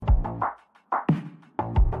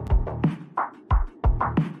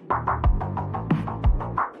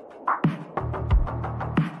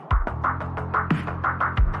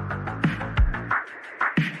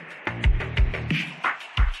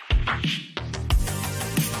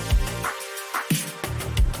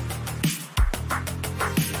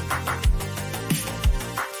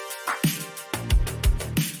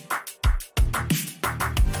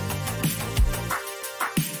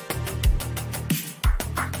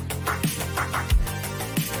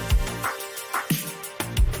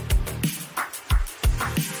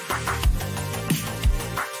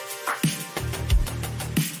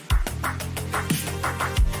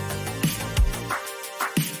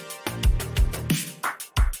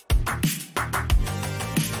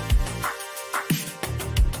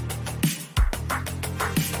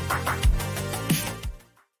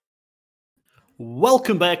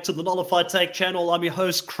Welcome back to the Nullified Take channel. I'm your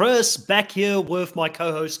host, Chris, back here with my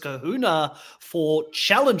co-host, Kahuna, for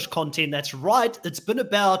challenge content. That's right. It's been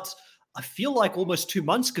about, I feel like almost 2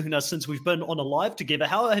 months, Kahuna, since we've been on a live together.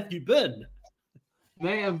 How have you been?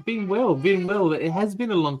 Mate, I've been well. It has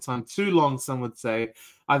been a long time, too long, some would say.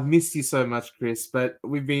 I've missed you so much, Chris, but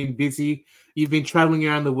we've been busy. You've been traveling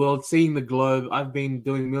around the world, seeing the globe. I've been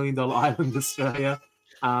doing $1 Million Island Australia.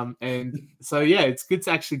 And so, yeah, it's good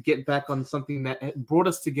to actually get back on something that brought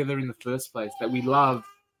us together in the first place, that we love,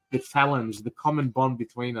 the challenge, the common bond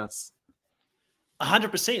between us.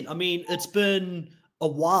 100%. I mean, it's been a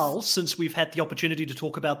while since we've had the opportunity to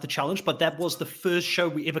talk about the challenge, but that was the first show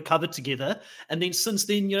we ever covered together. And then since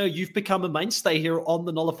then, you've become a mainstay here on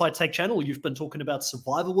the Nullified Take channel. You've been talking about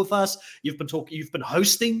Survivor with us. You've been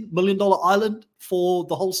hosting $1 Million Island for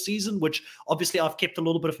the whole season, which obviously I've kept a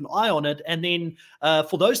little bit of an eye on it. And then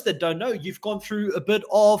for those that don't know, you've gone through a bit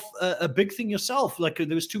of a big thing yourself. Like there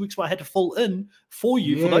was 2 weeks where I had to fill in for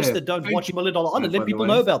you. Yeah, for those that don't watch $1 Million Island, let people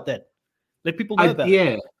know about that. Let people know about it.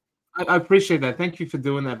 Yeah, I appreciate that. Thank you for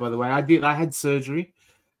doing that, by the way. I had surgery,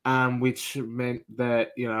 which meant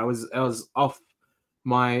that I was off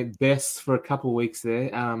my best for a couple of weeks there.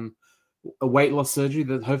 A weight loss surgery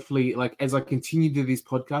that hopefully, like as I continue to do these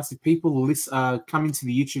podcasts, if people come into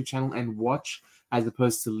the YouTube channel and watch as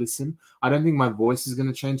opposed to listen, I don't think my voice is going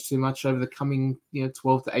to change too much over the coming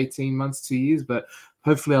 12 to 18 months, 2 years, but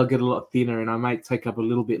hopefully I'll get a lot thinner and I might take up a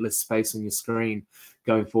little bit less space on your screen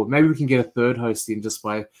going forward. Maybe we can get a third host in just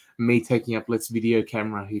by me taking up Let's Video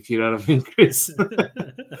camera, if you know what I mean, Chris.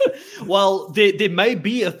 Well, there may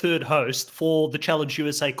be a third host for the Challenge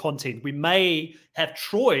USA content. We may have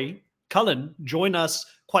Troy Cullen join us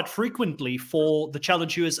quite frequently for the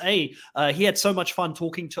Challenge USA. He had so much fun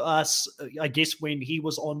talking to us, I guess, when he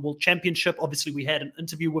was on World Championship. Obviously, we had an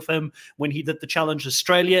interview with him when he did the Challenge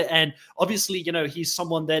Australia. And obviously, he's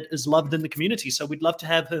someone that is loved in the community. So we'd love to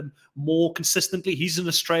have him more consistently. He's in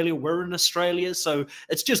Australia. We're in Australia. So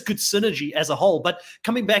it's just good synergy as a whole. But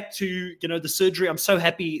coming back to, the surgery, I'm so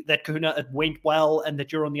happy that, Kahuna, it went well and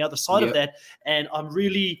that you're on the other side of that. And I'm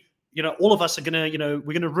really... all of us are going to,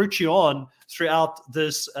 we're going to root you on throughout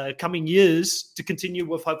this coming years to continue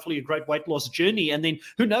with hopefully a great weight loss journey. And then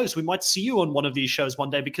who knows, we might see you on one of these shows one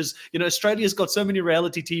day because, Australia's got so many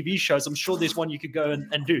reality TV shows. I'm sure there's one you could go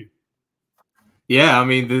and do. Yeah, I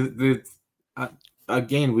mean,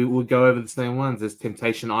 again, we will go over the same ones. There's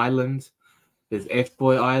Temptation Island. There's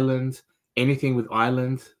F-Boy Island. Anything with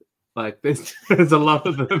Island. Like, there's a lot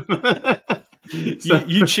of them.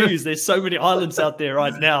 You choose. There's so many islands out there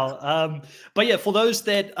right now. But yeah, for those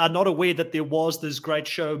that are not aware that there was this great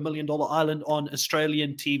show, $1 Million Island, on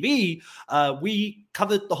Australian TV, we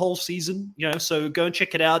covered the whole season, so go and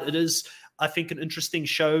check it out. It is, I think, an interesting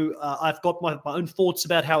show. I've got my own thoughts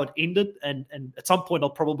about how it ended, and at some point I'll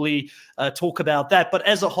probably talk about that. But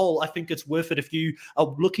as a whole, I think it's worth it if you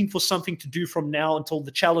are looking for something to do from now until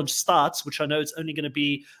the challenge starts, which I know it's only going to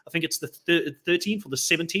be, I think it's the 13th or the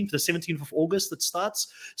 17th of August that starts.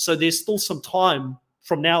 So there's still some time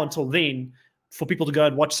from now until then for people to go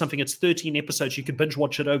and watch something. It's 13 episodes. You can binge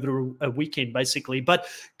watch it over a weekend, basically. But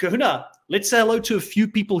Kahuna, let's say hello to a few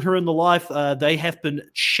people here in the live. They have been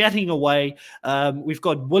chatting away. We've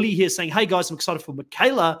got Willie here saying, hey guys, I'm excited for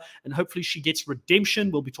Michaela, and hopefully she gets redemption.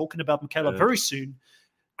 We'll be talking about Michaela very soon.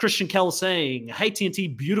 Christian Kell saying, hey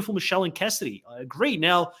TNT, beautiful Michelle and Cassidy. I agree.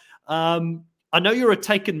 Now, I know you're a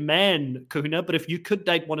taken man, Kahuna, but if you could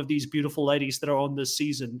date one of these beautiful ladies that are on this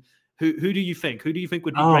season, who do you think? Who do you think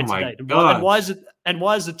would be great to date? And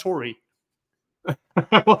why is it Tori? Look,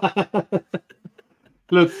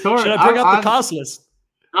 Tori. Should I bring up the cast list?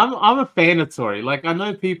 I'm a fan of Tori. Like, I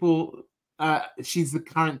know people. She's the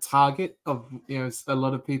current target of a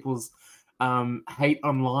lot of people's hate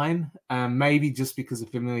online. Maybe just because of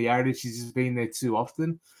familiarity, she's just been there too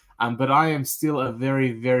often. But I am still a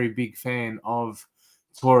very, very big fan of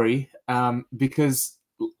Tori because,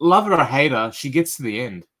 love her or hate her, she gets to the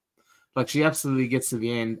end. Like, she absolutely gets to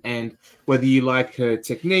the end. And whether you like her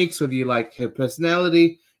techniques, whether you like her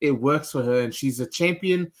personality, it works for her. And she's a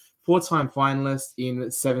champion, 4-time finalist in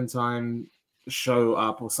 7-time show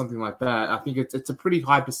up or something like that. I think it's a pretty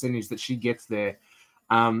high percentage that she gets there.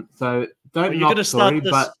 So don't knock Tori,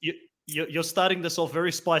 but... You're starting this off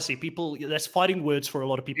very spicy. People, that's fighting words for a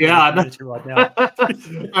lot of people in the community right now.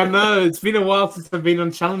 I know. It's been a while since I've been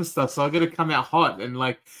on challenge stuff, so I've got to come out hot and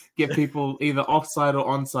get people either offside or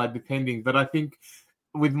onside, depending. But I think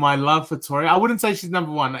with my love for Tori, I wouldn't say she's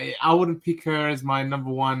number one. I wouldn't pick her as my number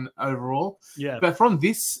one overall. Yeah. But from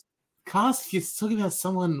this cast, you're talking about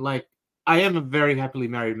someone like I am a very happily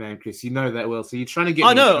married man, Chris. You know that well. So you're trying to get I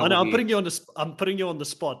me in know. trouble I'm here. putting you on the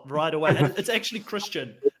spot right away. And it's actually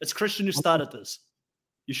Christian. It's Christian who started this.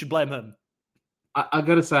 You should blame him. I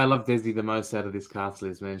gotta say, I love Desi the most out of this cast,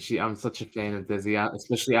 Liz, man. I'm such a fan of Desi,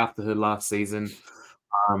 especially after her last season.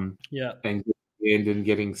 Yeah. And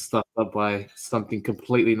getting stuffed up by something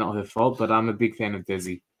completely not her fault. But I'm a big fan of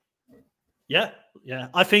Desi. Yeah.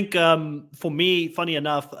 I think for me, funny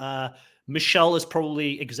enough, Michelle is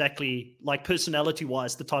probably exactly like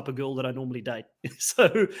personality-wise the type of girl that I normally date.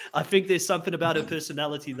 So I think there's something about her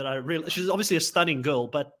personality that I really. She's obviously a stunning girl,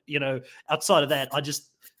 but outside of that,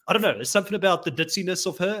 I don't know. There's something about the ditziness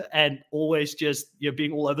of her and always just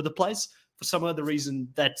being all over the place. For some other reason,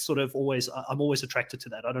 that sort of I'm always attracted to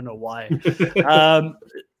that. I don't know why.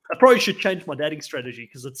 I probably should change my dating strategy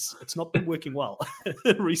because it's not been working well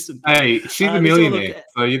recently. Hey, she's a millionaire,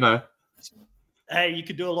 so Hey, you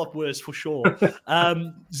could do a lot worse for sure.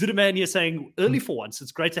 Zudaman here saying early for once.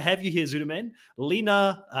 It's great to have you here, Zudaman.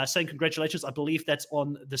 Lena saying congratulations. I believe that's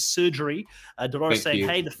on the surgery. Dolores saying,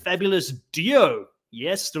 hey, the fabulous Dio.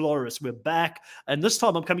 Yes, Dolores, we're back. And this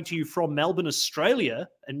time I'm coming to you from Melbourne, Australia.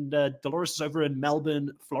 And Dolores is over in Melbourne,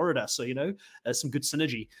 Florida. So, some good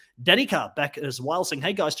synergy. Danica back as well saying,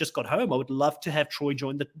 hey, guys, just got home. I would love to have Troy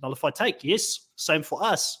join the Nullified Take. Yes, same for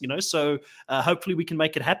us, So hopefully we can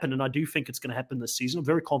make it happen. And I do think it's going to happen this season. I'm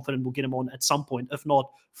very confident we'll get him on at some point, if not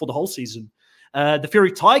for the whole season. The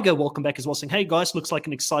Fairy Tiger, welcome back as well, saying, hey guys, looks like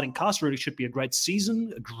an exciting cast. Really should be a great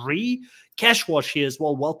season. Agree. Cash Wash here as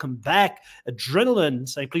well. Welcome back. Adrenaline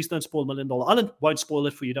saying, please don't spoil $1 Million Island. Won't spoil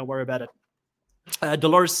it for you. Don't worry about it.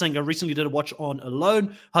 Dolores saying, I recently did a watch on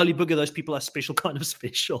Alone. Holy booger, those people are special, kind of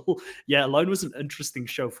special. Yeah, Alone was an interesting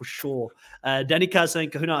show for sure. Danica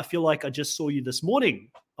saying, Kahuna, I feel like I just saw you this morning.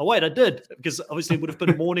 Oh, wait, I did. Because obviously it would have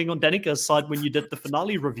been morning on Danica's side when you did the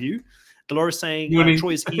finale review. Dolores saying,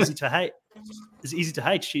 Troy is easy to hate.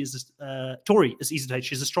 She is Tori is easy to hate.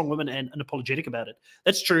 She's a strong woman and unapologetic about it.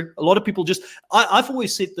 That's true. A lot of people just. I've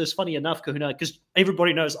always said this. Funny enough, Kahuna, because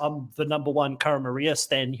everybody knows I'm the #1 Cara Maria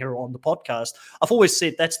stan here on the podcast. I've always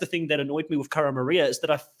said that's the thing that annoyed me with Cara Maria is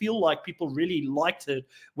that I feel like people really liked it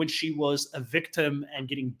when she was a victim and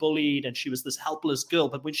getting bullied and she was this helpless girl.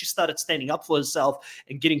 But when she started standing up for herself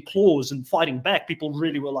and getting claws and fighting back, people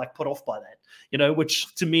really were like put off by that.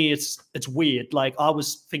 Which to me it's weird. Like I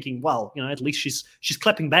was thinking, well, at least she's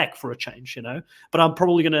clapping back for a change, But I'm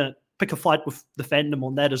probably gonna pick a fight with the fandom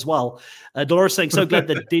on that as well. Dolores saying, so glad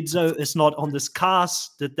that Dedzo is not on this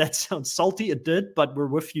cast. Did that sound salty? It did, but we're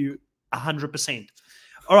with you 100%.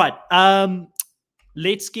 All right,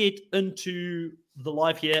 let's get into the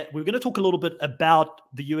live here. We're going to talk a little bit about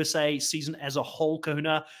the USA season as a whole,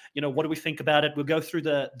 Kahuna. What do we think about it? We'll go through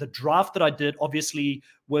the draft that I did, obviously,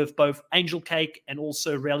 with both Angel Cake and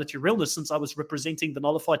also Reality Realness, since I was representing the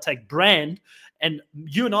Nullified Take brand. And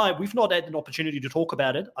you and I, we've not had an opportunity to talk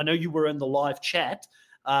about it. I know you were in the live chat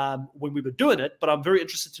when we were doing it, but I'm very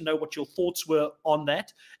interested to know what your thoughts were on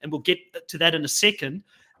that. And we'll get to that in a second.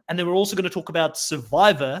 And then we're also going to talk about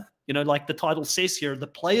Survivor, like the title says here, the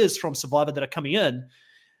players from Survivor that are coming in.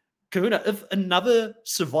 Kahuna, if another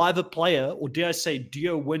Survivor player, or dare I say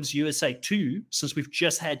Dio wins USA 2, since we've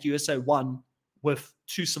just had USA 1 with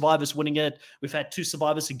 2 survivors winning it, we've had 2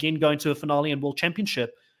 survivors again going to a finale and World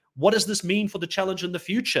Championship. What does this mean for the challenge in the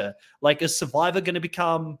future? Like, is Survivor going to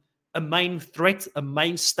become a main threat, a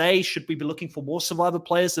mainstay? Should we be looking for more Survivor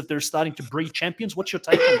players if they're starting to breed champions? What's your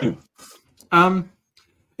take on that?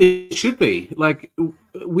 It should be. Like,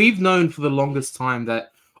 we've known for the longest time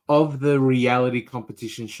that of the reality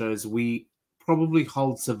competition shows, we probably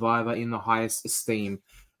hold Survivor in the highest esteem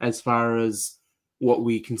as far as what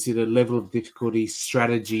we consider level of difficulty,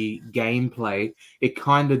 strategy, gameplay. It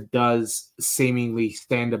kind of does seemingly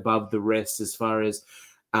stand above the rest as far as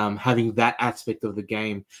having that aspect of the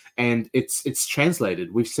game. And it's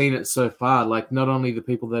translated. We've seen it so far. Like, not only the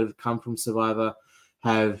people that have come from Survivor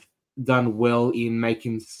have done well in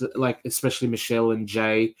making, like, especially Michelle and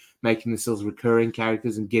Jay, making themselves recurring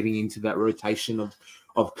characters and getting into that rotation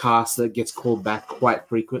of cast that gets called back quite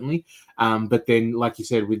frequently. But then, like you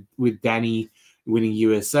said, with Danny winning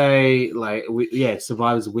USA,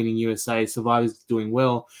 Survivor's winning USA, Survivor's doing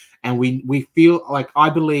well. And we feel like, I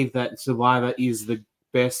believe that Survivor is the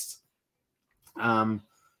best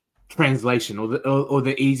translation or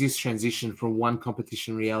the easiest transition from one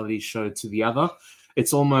competition reality show to the other.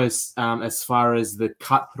 It's almost as far as the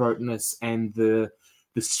cutthroatness and the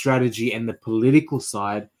strategy and the political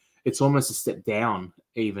side, it's almost a step down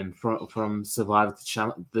even from Survivor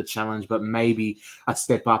to the challenge, but maybe a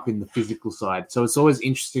step up in the physical side. So it's always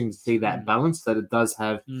interesting to see that balance, that it does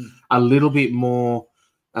have a little bit more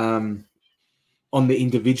on the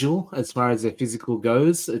individual as far as their physical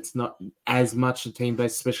goes. It's not as much a team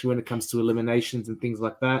based, especially when it comes to eliminations and things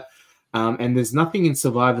like that. And there's nothing in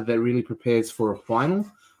Survivor that really prepares for a final.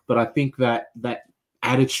 But I think that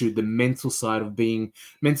attitude, the mental side of being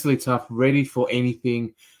mentally tough, ready for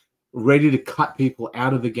anything, ready to cut people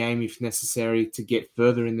out of the game if necessary to get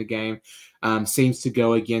further in the game, seems to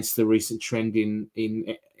go against the recent trend in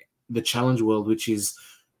the challenge world, which is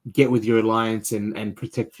get with your alliance and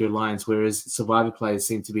protect your alliance, whereas Survivor players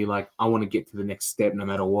seem to be like, I want to get to the next step no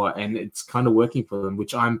matter what, and it's kind of working for them,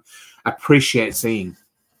 which I'm appreciate seeing.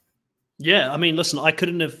 Yeah, I mean, listen, I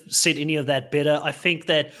couldn't have said any of that better. I think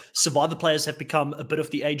that Survivor players have become a bit of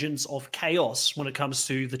the agents of chaos when it comes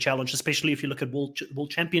to the challenge, especially if you look at World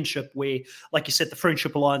Championship, where, like you said, the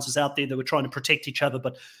Friendship Alliance is out there. They were trying to protect each other,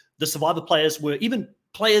 but the Survivor players were even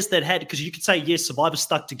players that had, because you could say, yes, Survivor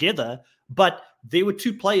stuck together, but there were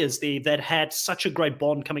two players there that had such a great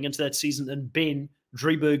bond coming into that season, and Ben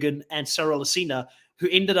Driebergen and Sarah Lucina, who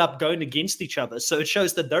ended up going against each other. So it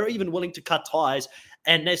shows that they're even willing to cut ties.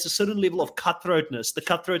 And there's a certain level of cutthroatness, the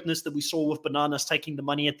cutthroatness that we saw with Bananas taking the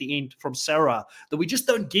money at the end from Sarah, that we just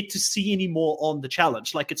don't get to see anymore on the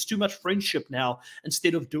challenge. Like, it's too much friendship now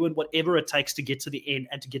instead of doing whatever it takes to get to the end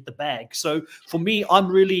and to get the bag. So for me,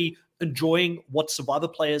 I'm really enjoying what Survivor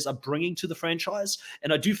players are bringing to the franchise.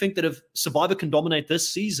 And I do think that if Survivor can dominate this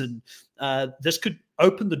season, this could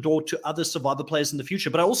open the door to other Survivor players in the future.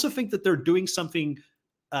 But I also think that they're doing something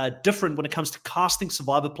different when it comes to casting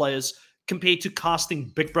Survivor players compared to casting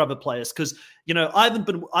Big Brother players. Because, you know,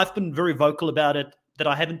 I've been very vocal about it, that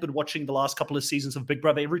I haven't been watching the last couple of seasons of Big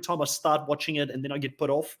Brother. Every time I start watching it and then I get put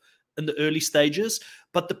off in the early stages.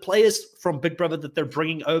 But the players from Big Brother that they're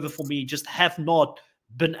bringing over for me just have not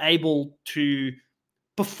been able to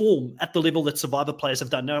perform at the level that Survivor players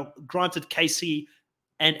have done. Now, granted, Casey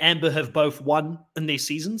and Amber have both won in their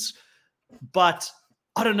seasons, but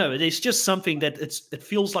I don't know. There's just something that it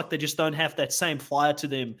feels like they just don't have that same fire to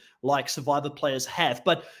them like Survivor players have.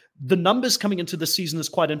 But the numbers coming into the season is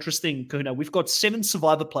quite interesting, Kahuna. We've got 7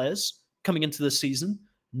 Survivor players coming into the season,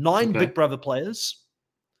 9 Big Brother players,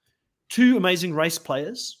 2 Amazing Race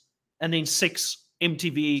players, and then 6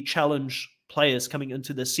 MTV Challenge players coming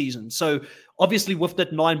into this season. So obviously with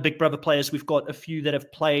that 9 Big Brother players, we've got a few that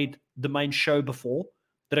have played the main show before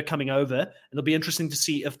that are coming over. And it'll be interesting to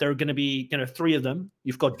see if there are going to be, 3 of them.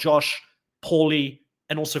 You've got Josh, Paulie,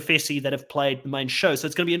 and also Fessy that have played the main show. So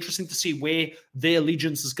it's going to be interesting to see where their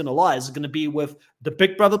allegiance is going to lie. Is it going to be with the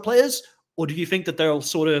Big Brother players, or do you think that they'll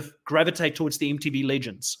sort of gravitate towards the MTV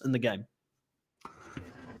legends in the game?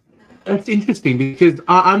 It's interesting because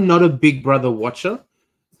I'm not a Big Brother watcher,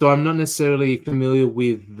 so I'm not necessarily familiar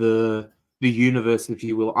with the universe, if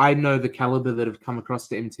you will. I know the caliber that have come across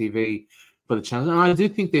to MTV for the challenge, and I do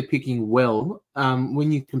think they're picking well.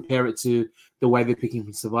 When you compare it to the way they're picking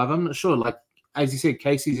from Survivor, I'm not sure. Like, as you said,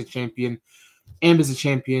 Casey's a champion, Amber's a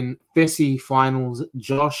champion, Fessy finals,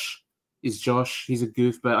 Josh is Josh. He's a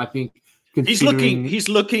goof, but I think he's looking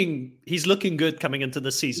good coming into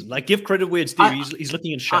the season. Like, give credit where it's due. He's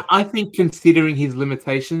looking in shape. I think, considering his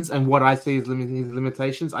limitations and what I see as his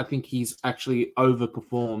limitations, I think he's actually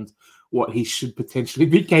overperformed what he should potentially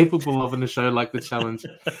be capable of in a show like the challenge.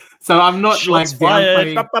 So I'm not Shots like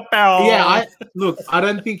fired. downplaying. Yeah, I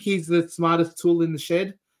don't think he's the smartest tool in the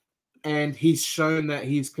shed, and he's shown that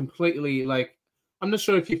he's completely like. I'm not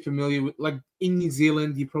sure if you're familiar with, like, in New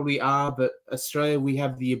Zealand, you probably are, but Australia, we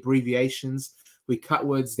have the abbreviations. We cut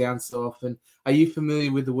words down so often. Are you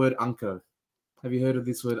familiar with the word unco? Have you heard of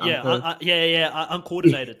this word? Yeah, unco?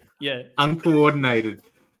 uncoordinated. Yeah. Uncoordinated.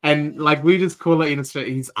 And like, we just call it in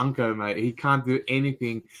Australia, he's unco, mate. He can't do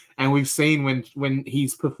anything. And we've seen when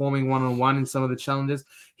he's performing one-on-one in some of the challenges,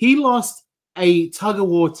 he lost a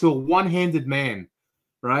tug-of-war to a one-handed man,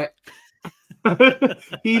 right?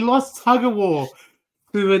 He lost tug-of-war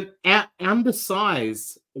to an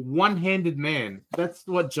undersized one-handed man. That's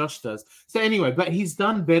what Josh does. So anyway, but he's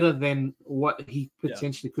done better than what he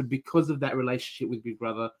potentially could because of that relationship with Big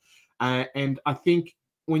Brother. And I think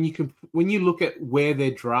when you look at where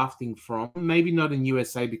they're drafting from, maybe not in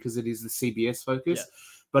USA because it is the CBS focus,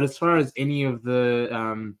 but as far as any of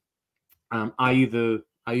the are you the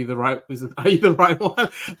right one?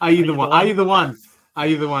 Are you the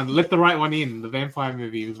one? Let the right one in. The vampire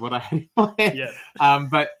movie is what I had in my head. Yeah.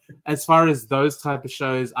 But as far as those type of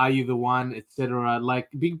shows, Are You the One, etc., like,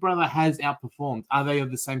 Big Brother has outperformed. Are they of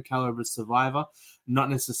the same caliber as Survivor? Not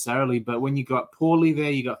necessarily. But when you got Paulie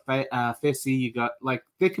there, you got Fessy, you got, like,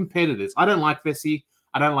 they're competitors. I don't like Fessy.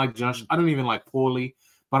 I don't like Josh. I don't even like Paulie.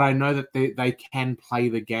 But I know that they can play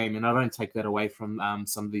the game, and I don't take that away from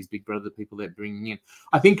some of these Big Brother people they're bringing in.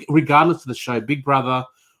 I think regardless of the show, Big Brother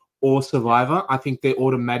or Survivor. I think they're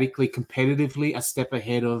automatically, competitively a step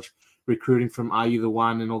ahead of recruiting from Are You the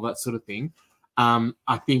One and all that sort of thing.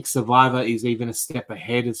 I think Survivor is even a step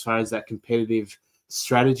ahead as far as that competitive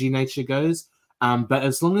strategy nature goes. But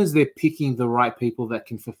as long as they're picking the right people that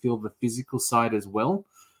can fulfill the physical side as well,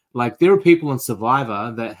 like there are people in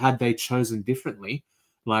Survivor that had they chosen differently,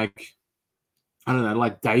 like, I don't know,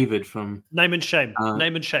 like David from Name and shame.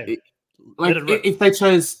 Name and shame. Like if they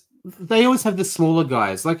chose, they always have the smaller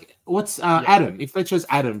guys. Like what's Adam? If they chose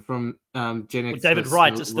Adam from Gen X, David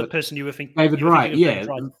Wright is the person you were thinking. David Wright, David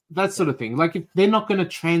Wright. That sort of thing. Like if they're not going to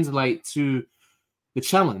translate to the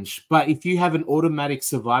challenge, but if you have an automatic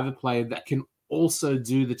Survivor player that can also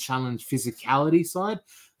do the challenge physicality side,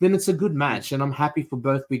 then it's a good match. And I'm happy for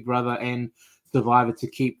both Big Brother and Survivor to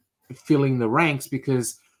keep filling the ranks,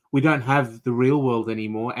 because we don't have the real world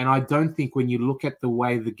anymore. And I don't think when you look at the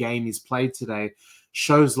way the game is played today,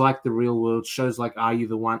 shows like the real world, shows like Are You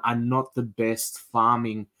the One are not the best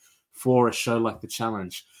farming for a show like the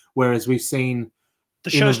challenge. Whereas we've seen the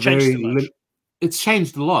show's changed too much. It's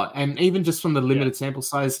changed a lot. And even just from the limited sample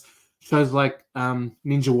size, shows like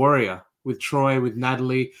Ninja Warrior with Troy, with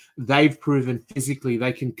Natalie, they've proven physically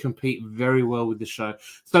they can compete very well with the show.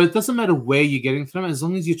 So it doesn't matter where you're getting from, as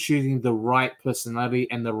long as you're choosing the right personality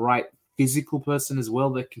and the right physical person as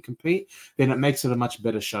well that can compete, then it makes it a much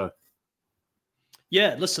better show.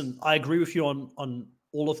 Yeah, listen, I agree with you on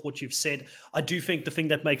all of what you've said. I do think the thing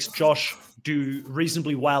that makes Josh do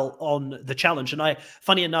reasonably well on the challenge, and I,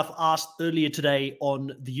 funny enough, asked earlier today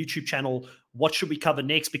on the YouTube channel, what should we cover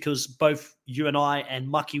next? Because both you and I and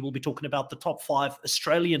Mucky will be talking about the top 5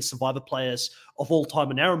 Australian Survivor players of all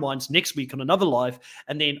time in our minds next week on another live.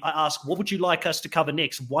 And then I asked, what would you like us to cover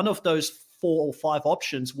next? One of those 4 or 5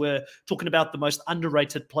 options, we're talking about the most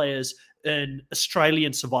underrated players in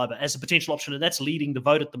Australian Survivor as a potential option, and that's leading the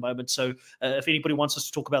vote at the moment. So if anybody wants us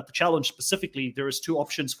to talk about the challenge specifically, there is 2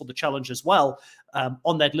 options for the challenge as well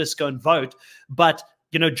on that list. Go and vote. But,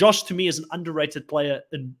 you know, Josh to me is an underrated player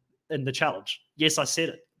in the challenge. Yes, I said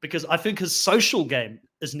it, because I think his social game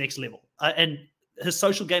is next level. And his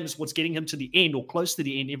social game is what's getting him to the end or close to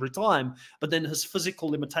the end every time. But then his physical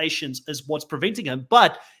limitations is what's preventing him.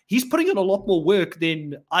 But he's putting in a lot more work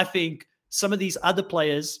than I think some of these other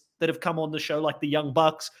players that have come on the show, like the Young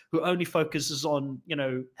Bucks, who only focuses on, you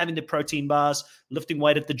know, having their protein bars, lifting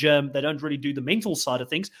weight at the gym. They don't really do the mental side of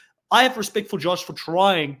things. I have respect for Josh for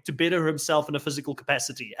trying to better himself in a physical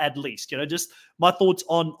capacity, at least. You know, just my thoughts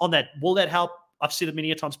on that. Will that help? I've said it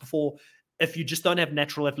many times before. If you just don't have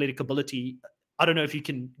natural athletic ability, I don't know if you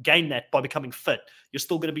can gain that by becoming fit. You're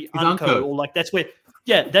still going to be unco, or like that's where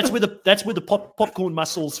the popcorn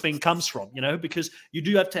muscles thing comes from, you know, because you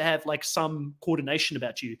do have to have like some coordination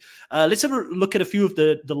about you. Let's have a look at a few of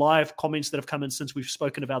the live comments that have come in since we've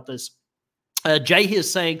spoken about this. Jay here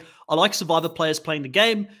is saying, I like Survivor players playing the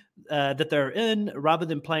game that they're in rather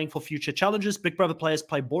than playing for future challenges. Big Brother players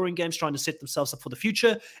play boring games trying to set themselves up for the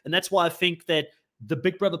future. And that's why I think that the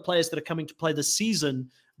Big Brother players that are coming to play this season,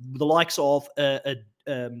 the likes of a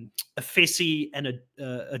Fessy and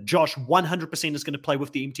a Josh, 100% is going to play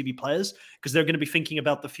with the MTV players, because they're going to be thinking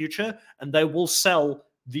about the future and they will sell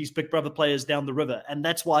these Big Brother players down the river. And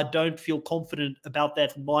that's why I don't feel confident about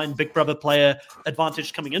that mine Big Brother player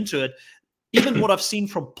advantage coming into it. Even what I've seen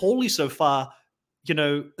from Paulie so far, you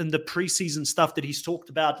know, in the preseason stuff that he's talked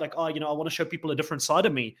about, like, oh, you know, I want to show people a different side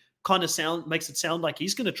of me, kind of makes it sound like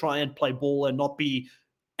he's going to try and play ball and not be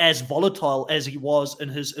as volatile as he was in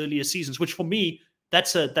his earlier seasons, which for me,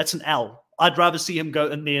 that's an L. I'd rather see him go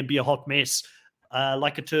in there and be a hot mess,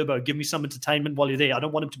 like a turbo. Give me some entertainment while you're there. I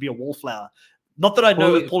don't want him to be a wallflower. Not that I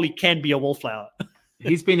know if Paulie can be a wallflower.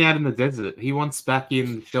 He's been out in the desert. He wants back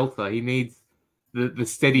in shelter. He needs the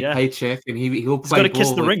steady paycheck, and he'll play ball.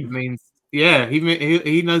 Kiss the ring. It means,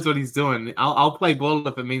 he knows what he's doing. I'll play ball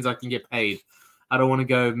if it means I can get paid. I don't want to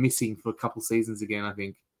go missing for a couple seasons again, I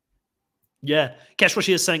think. Yeah. Cash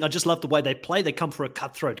Roshi is saying, I just love the way they play. They come for a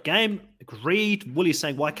cutthroat game. Agreed. Willie is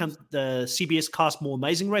saying, why can't the CBS cast more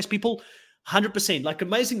Amazing Race people? 100%. Like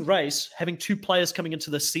Amazing Race, having 2 players coming into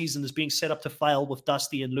this season is being set up to fail with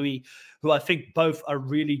Dusty and Louis, who I think both are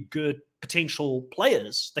really good potential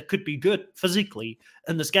players that could be good physically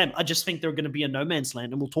in this game. I just think they're going to be a no man's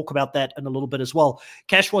land, and we'll talk about that in a little bit as well.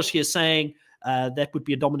 Cash Wash here saying that would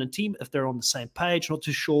be a dominant team if they're on the same page. Not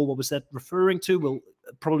too sure what was that referring to. Well,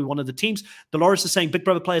 probably one of the teams. Dolores is saying Big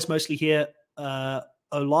Brother players mostly here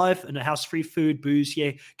alive in a house, free food, booze,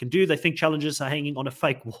 can do. They think challenges are hanging on a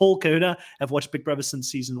fake wall. Kuna, I've watched Big Brother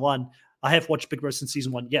since season 1. I have watched Big Brother since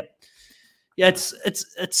season 1. Yep. Yeah,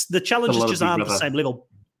 it's the challenges just aren't the same level.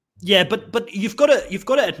 Yeah, but you've got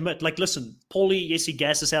to admit, like, listen, Paulie, yes, he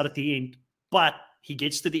gasses out at the end, but he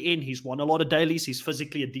gets to the end. He's won a lot of dailies. He's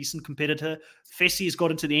physically a decent competitor. Fessy has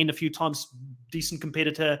gotten to the end a few times, decent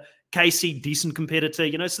competitor. Casey, decent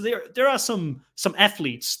competitor. So there are some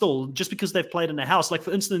athletes still, just because they've played in a house. Like,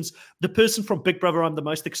 for instance, the person from Big Brother I'm the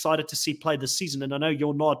most excited to see play this season, and I know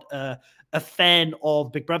you're not a fan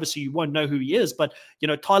of Big Brother, so you won't know who he is, but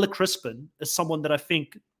Tyler Crispin is someone that I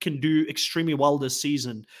think can do extremely well this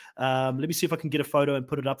season. Let me see if I can get a photo and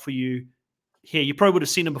put it up for you here. You probably would have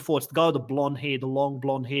seen him before. It's the guy with the blonde hair, the long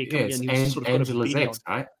blonde hair coming in. He's sort of Angela's ex,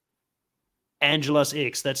 right? Angela's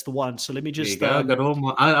ex, that's the one. So let me just. I got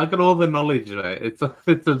all the knowledge, right? It's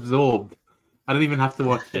absorbed. I don't even have to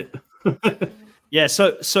watch it. Yeah.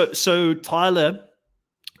 So Tyler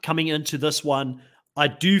coming into this one, I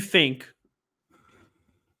do think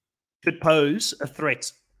could pose a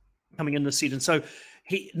threat coming in this season. So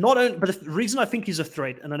he not only, but the reason I think he's a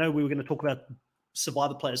threat, and I know we were going to talk about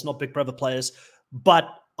Survivor players, not Big Brother players, but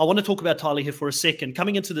I want to talk about Tyler here for a second.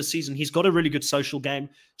 Coming into the season, he's got a really good social game.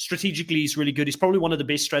 Strategically, he's really good. He's probably one of the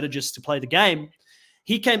best strategists to play the game.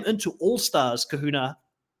 He came into All-Stars, Kahuna,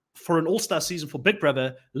 for an All-Star season for Big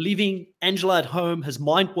Brother, leaving Angela at home. His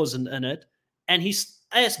mind wasn't in it. And he's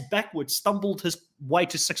ass backwards stumbled his way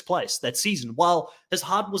to 6th place that season. While his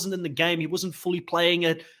heart wasn't in the game, he wasn't fully playing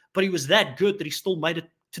it, but he was that good that he still made it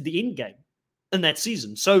to the end game in that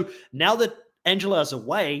season. So now that Angela is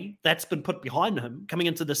away, that's been put behind him coming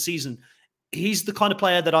into the season. He's the kind of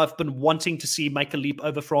player that I've been wanting to see make a leap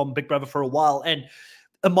over from Big Brother for a while. And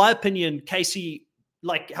in my opinion, Casey,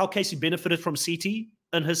 like how Casey benefited from CT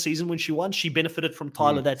in his season when she won, she benefited from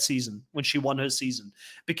Tyler that season when she won her season,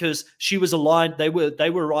 because she was aligned. They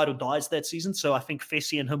were ride or dies that season. So I think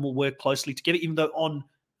Fessy and him will work closely together, even though on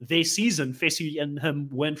their season, Fessy and him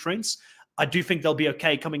weren't friends. I do think they'll be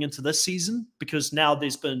okay coming into this season, because now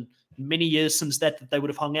there's been many years since that they would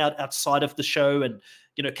have hung out outside of the show, and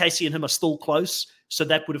Casey and him are still close, so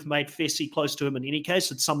that would have made Fessy close to him in any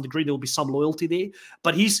case. At some degree, there will be some loyalty there,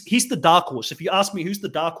 but he's the dark horse. If you ask me who's the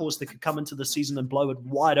dark horse that could come into the season and blow it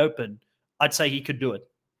wide open, I'd say he could do it.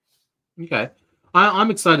 Okay, I'm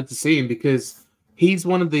excited to see him, because he's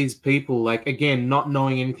one of these people, like, again, not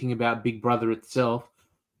knowing anything about Big Brother itself,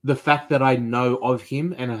 the fact that I know of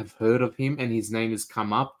him and have heard of him and his name has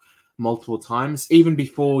come up multiple times, even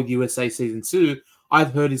before USA Season 2,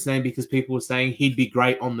 I've heard his name because people were saying he'd be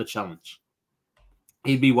great on the challenge.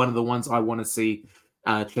 He'd be one of the ones I want to see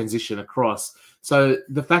transition across. So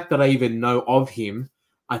the fact that I even know of him,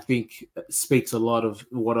 I think speaks a lot of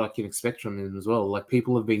what I can expect from him as well. Like,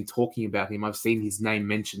 people have been talking about him. I've seen his name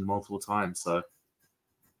mentioned multiple times. So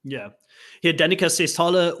yeah. Here, Danica says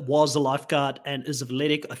Tyler was a lifeguard and is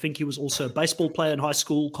athletic. I think he was also a baseball player in high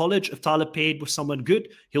school, college. If Tyler paired with someone good,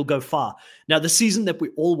 he'll go far. Now, the season that we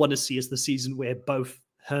all want to see is the season where both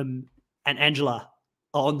him and Angela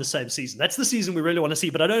are on the same season. That's the season we really want to see.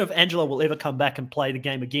 But I don't know if Angela will ever come back and play the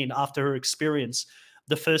game again after her experience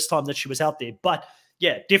the first time that she was out there. But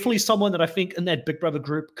yeah, definitely someone that I think in that Big Brother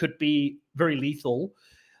group could be very lethal.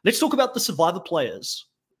 Let's talk about the Survivor players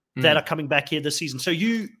that are coming back here this season. So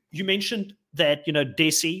you mentioned that,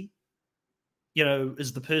 Desi,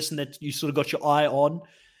 is the person that you sort of got your eye on.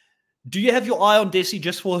 Do you have your eye on Desi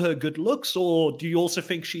just for her good looks, or do you also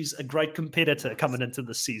think she's a great competitor coming into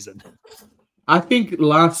this season? I think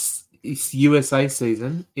last USA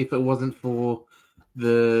season, if it wasn't for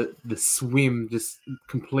the swim, just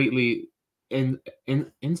completely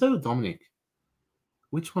Enzo or Dominic?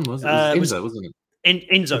 Which one was it? It was Enzo, wasn't it?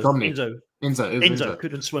 Enzo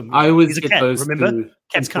couldn't swim. I always get those remember? two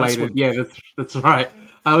Cats can't swim. Yeah, that's right.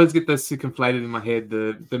 I always get those two conflated in my head.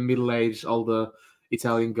 The middle-aged, older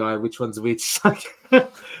Italian guy, which one's which?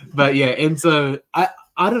 But yeah, Enzo. I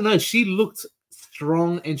don't know. She looked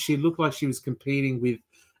strong, and she looked like she was competing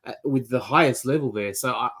with the highest level there.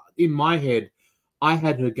 So in my head, I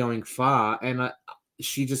had her going far, and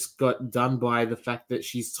she just got done by the fact that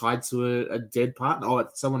she's tied to a dead partner. Oh,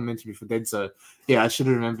 someone mentioned me for dead, so yeah, I should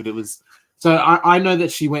have remembered it was. So I know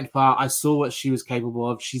that she went far. I saw what she was capable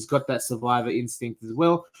of. She's got that survivor instinct as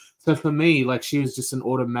well. So for me, like, she was just an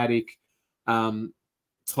automatic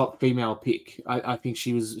top female pick. I think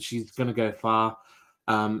she's going to go far.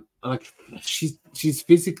 Like, she's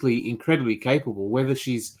physically incredibly capable, whether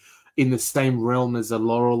she's in the same realm as a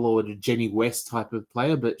Laurel or a Jenny West type of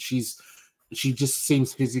player, but she just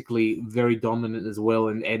seems physically very dominant as well.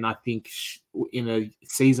 And I think in a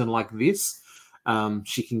season like this,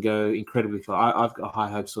 she can go incredibly far. I've got high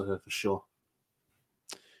hopes for her for sure.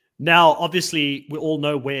 Now, obviously, we all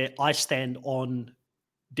know where I stand on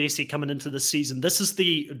Desi coming into the season. This is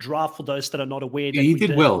the draft for those that are not aware. That you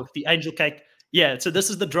did well with the Angel Cake. Yeah, so this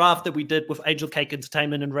is the draft that we did with Angel Cake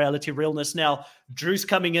Entertainment and Reality Realness. Now, Drew's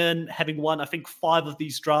coming in, having won, I think, 5 of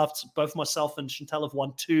these drafts. Both myself and Chantal have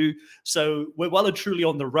won 2. So we're well and truly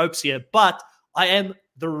on the ropes here. But I am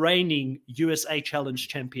the reigning USA Challenge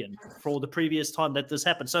champion for the previous time that this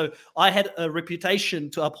happened. So I had a reputation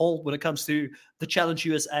to uphold when it comes to the Challenge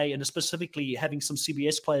USA, and specifically having some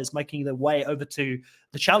CBS players making their way over to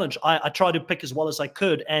the Challenge. I tried to pick as well as I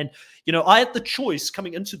could. And, I had the choice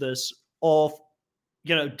coming into this of,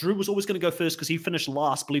 Drew was always going to go first because he finished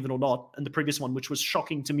last, believe it or not, in the previous one, which was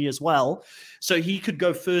shocking to me as well. So he could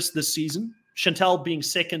go first this season. Chantal being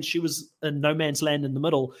second, she was in no man's land in the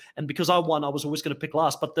middle. And because I won, I was always going to pick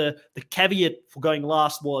last. But the caveat for going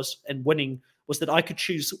last and winning was that I could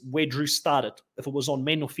choose where Drew started, if it was on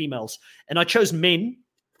men or females. And I chose men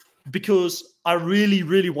because I really,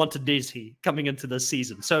 really wanted Desi coming into this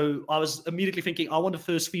season. So I was immediately thinking, I want a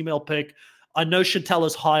first female pick. I know Chantal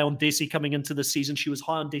is high on Desi coming into the season. She was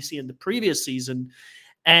high on Desi in the previous season.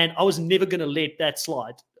 And I was never going to let that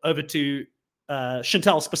slide over to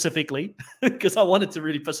Chantal specifically, because I wanted to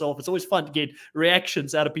really piss off. It's always fun to get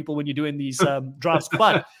reactions out of people when you're doing these drafts.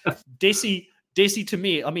 But Desi to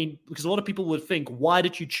me, I mean, because a lot of people would think, why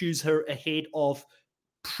did you choose her ahead of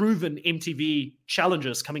proven MTV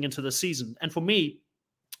challengers coming into the season? And for me,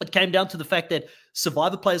 it came down to the fact that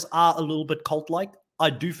Survivor players are a little bit cult-like. I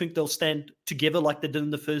do think they'll stand together like they did in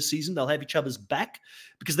the first season. They'll have each other's back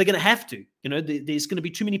because they're going to have to. There's going to be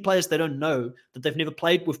too many players they don't know that they've never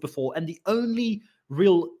played with before. And the only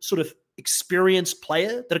real sort of experienced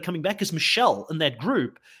player that are coming back is Michelle in that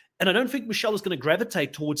group. And I don't think Michelle is going to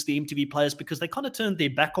gravitate towards the MTV players because they kind of turned their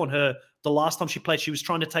back on her the last time she played. She was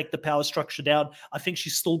trying to take the power structure down. I think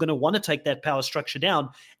she's still going to want to take that power structure down.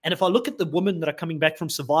 And if I look at the women that are coming back from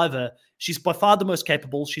Survivor, she's by far the most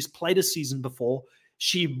capable. She's played a season before.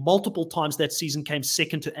 She multiple times that season came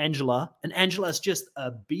second to Angela, and Angela is just a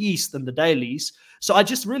beast in the dailies. So I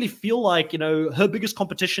just really feel like, her biggest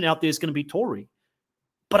competition out there is going to be Tori.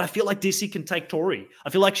 But I feel like Desi can take Tori. I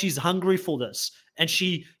feel like she's hungry for this. And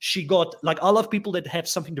she got, I love people that have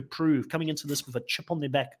something to prove coming into this with a chip on their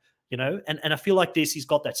back, and I feel like Desi's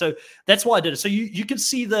got that. So that's why I did it. So you can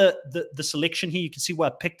see the selection here. You can see why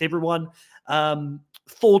I picked everyone.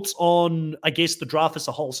 Thoughts on, I guess, the draft as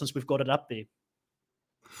a whole, since we've got it up there.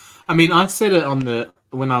 I mean, I said it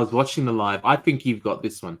when I was watching the live. I think you've got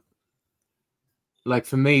this one.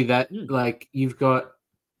 For me, you've got.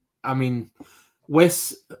 I mean,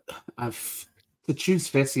 Wes. To choose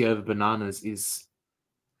Fessy over Bananas is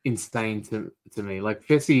insane to me.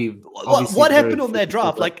 Fessy. What happened on that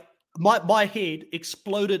draft? My head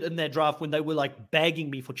exploded in that draft when they were bagging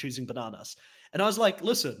me for choosing Bananas, and I was like,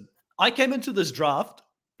 listen, I came into this draft.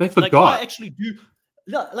 They forgot. I actually do.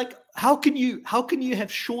 How can you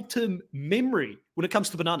have short-term memory when it comes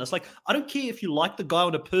to Bananas? I don't care if you like the guy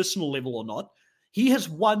on a personal level or not. He has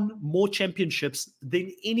won more championships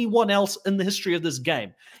than anyone else in the history of this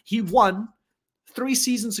game. He won 3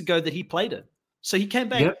 seasons ago that he played it. So he came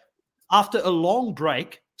back after a long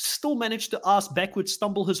break, still managed to ass backwards,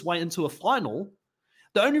 stumble his way into a final.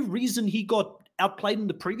 The only reason he got outplayed in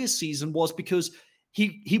the previous season was because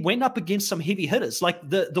he went up against some heavy hitters.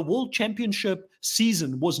 The World Championship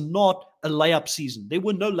season was not a layup season. There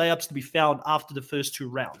were no layups to be found after the first 2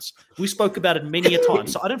 rounds. We spoke about it many a time.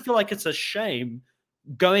 So I don't feel like it's a shame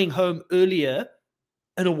going home earlier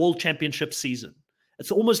in a World Championship season. It's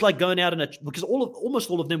almost like going out because almost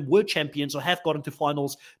all of them were champions or have gotten to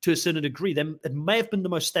finals to a certain degree. It may have been the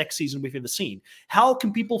most stacked season we've ever seen. How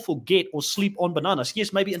can people forget or sleep on Bananas?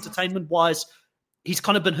 Yes, maybe entertainment-wise, he's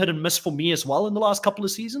kind of been hit and miss for me as well in the last couple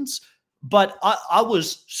of seasons. But I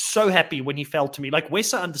was so happy when he fell to me.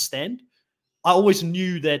 Wes, I understand. I always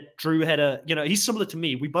knew that Drew had he's similar to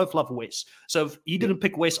me. We both love Wes. So if he didn't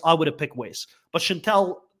pick Wes, I would have picked Wes. But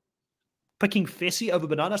Chantal picking Fessy over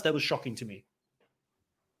Bananas, that was shocking to me.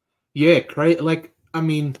 Yeah, great.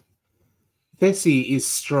 Fessy is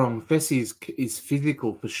strong. Fessy is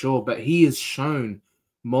physical for sure, but he has shown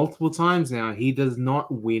multiple times now he does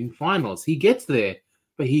not win finals. He gets there,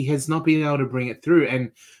 but he has not been able to bring it through.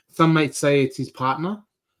 And some may say it's his partner.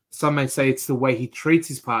 Some may say it's the way he treats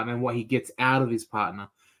his partner and what he gets out of his partner.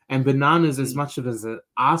 And Bananas, as much of an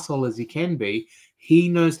asshole as he can be, he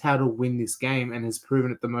knows how to win this game and has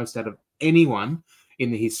proven it the most out of anyone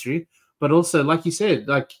in the history. But also, like you said,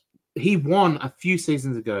 he won a few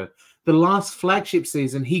seasons ago. The last flagship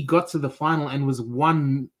season, he got to the final and was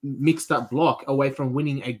one mixed up block away from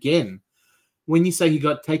winning again. When you say he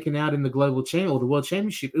got taken out in the global champ or the world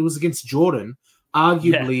championship, it was against Jordan,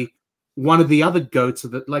 arguably one of the other goats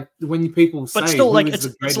of it. When people say, but still, who is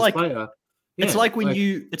the greatest player? It's like when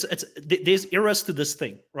there's eras to this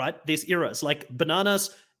thing, right? There's eras. Like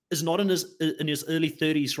Bananas is not in his early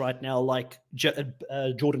 30s right now, like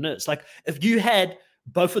Jordan is. Like if you had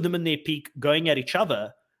both of them in their peak going at each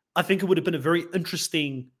other, I think it would have been a very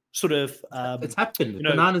interesting sort of. It's happened.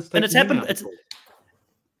 Bananas, and it's happened.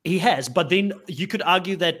 He has, but then you could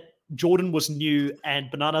argue that Jordan was new and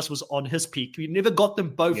Bananas was on his peak. You never got them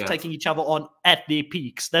both taking each other on at their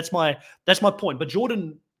peaks. That's my point. But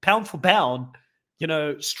Jordan, pound for pound,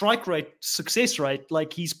 strike rate, success rate,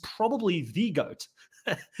 like he's probably the GOAT.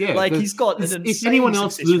 Yeah, like he's got an insane if anyone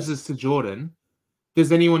else loses rate. to Jordan,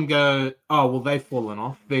 does anyone go, oh, well, they've fallen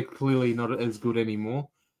off. They're clearly not as good anymore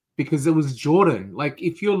because it was Jordan. Like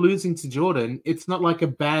if you're losing to Jordan, it's not like a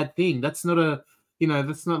bad thing. That's not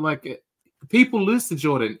that's not like people lose to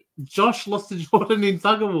Jordan. Josh lost to Jordan in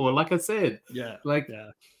tug of war, like I said.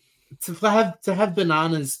 To have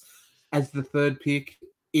Bananas as the third pick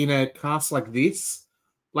in a cast like this,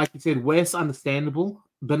 like you said, Wes, understandable.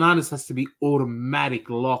 Bananas has to be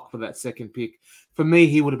automatic lock for that second pick. For me,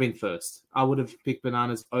 he would have been first. I would have picked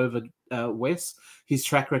Bananas over Wes. His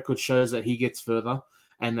track record shows that he gets further,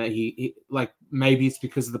 and that he like maybe it's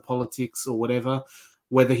because of the politics or whatever.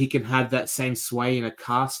 Whether he can have that same sway in a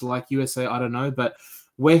cast like USA, I don't know. But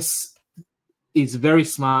Wes is very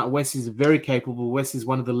smart. Wes is very capable. Wes is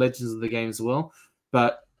one of the legends of the game as well.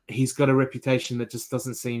 But he's got a reputation that just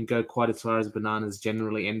doesn't seem go quite as far as Bananas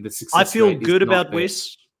generally. And the success I feel rate good is not about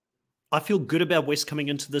Wes. I feel good about Wes coming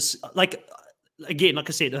into this. Like, again, like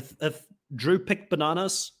I said, if Drew picked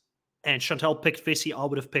Bananas and Chantel picked Fessy, I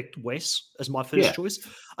would have picked Wes as my first choice.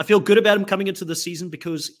 I feel good about him coming into the season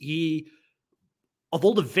because of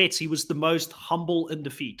all the vets, he was the most humble in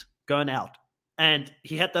defeat going out. And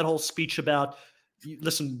he had that whole speech about,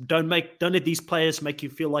 listen, don't let these players make you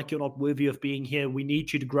feel like you're not worthy of being here. We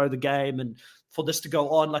need you to grow the game and for this to go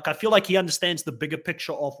on. Like, I feel like he understands the bigger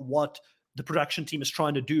picture of what the production team is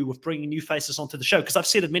trying to do with bringing new faces onto the show. Because I've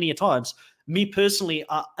said it many a times, me personally,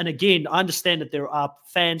 and again, I understand that there are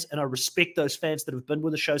fans and I respect those fans that have been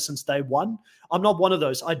with the show since day one. I'm not one of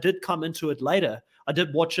those. I did come into it later. I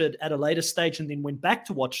did watch it at a later stage and then went back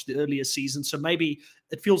to watch the earlier season. So maybe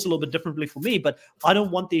it feels a little bit differently for me, but I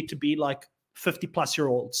don't want there to be like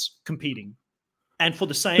 50-plus-year-olds competing and for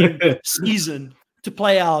the same season to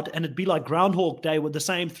play out and it'd be like Groundhog Day with the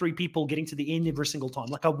same three people getting to the end every single time.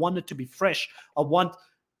 Like I want it to be fresh. I want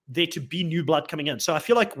there to be new blood coming in. So I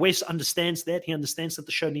feel like Wes understands that. He understands that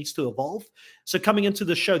the show needs to evolve. So coming into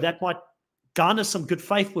the show, that might garner some good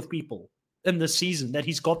faith with people in this season that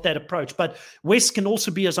he's got that approach. But Wes can also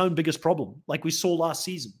be his own biggest problem, like we saw last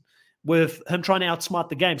season with him trying to outsmart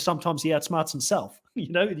the game. Sometimes he outsmarts himself.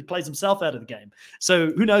 He plays himself out of the game.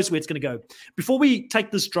 So who knows where it's going to go. Before we take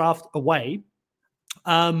this draft away,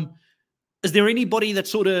 is there anybody that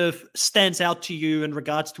sort of stands out to you in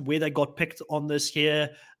regards to where they got picked on this here?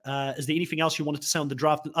 Is there anything else you wanted to say on the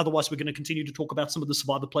draft? Otherwise, we're going to continue to talk about some of the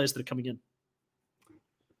Survivor players that are coming in.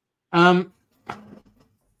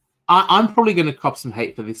 I'm probably going to cop some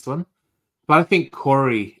hate for this one, but I think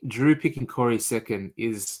Drew picking Corey second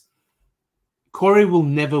Corey will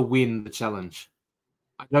never win the challenge.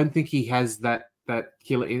 I don't think he has that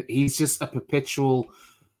killer. He's just a perpetual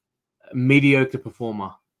mediocre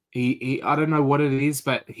performer. He I don't know what it is,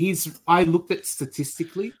 but I looked at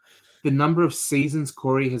statistically the number of seasons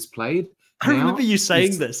Corey has played. I remember you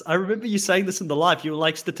saying this. I remember you saying this in the live. You were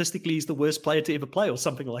like, statistically, he's the worst player to ever play, or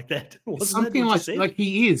something like that. Something like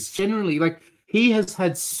he is generally like he has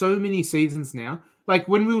had so many seasons now. Like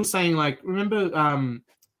when we were saying, like, remember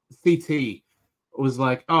CT was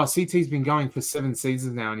like, oh, CT's been going for 7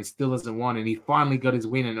 seasons now and he still hasn't won, and he finally got his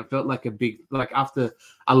win, and it felt like a big, like after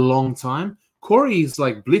a long time. Corey's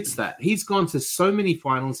like blitzed that. He's gone to so many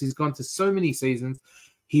finals. He's gone to so many seasons.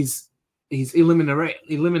 His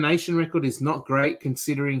elimination record is not great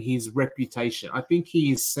considering his reputation. I think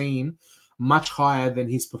he is seen much higher than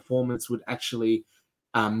his performance would actually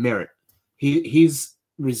merit. His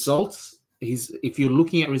results, if you're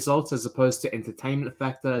looking at results as opposed to entertainment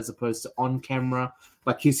factor, as opposed to on camera,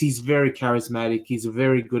 like he's very charismatic. He's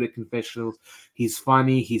very good at confessionals. He's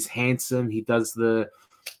funny. He's handsome. He has the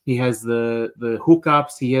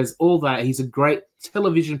hookups. He has all that. He's a great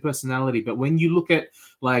television personality. But when you look at,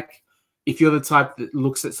 like, if you're the type that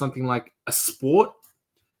looks at something like a sport,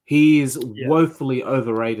 he is woefully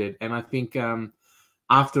overrated. And I think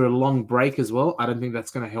after a long break as well, I don't think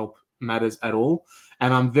that's going to help matters at all.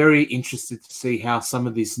 And I'm very interested to see how some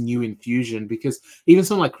of this new infusion, because even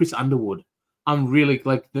someone like Chris Underwood, I'm really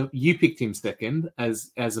like you picked him second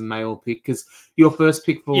as a male pick, because your first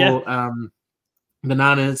pick for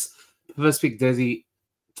Bananas, first pick Desi,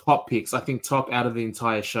 top picks, I think top out of the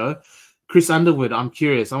entire show. Chris Underwood, I'm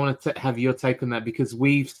curious. I want to have your take on that because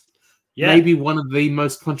we've Yeah. maybe one of the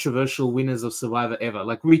most controversial winners of Survivor ever.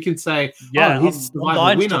 Like we can say, Yeah, oh, he's I'm Survivor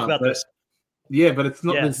dying to winner, talk about but this. yeah, but it's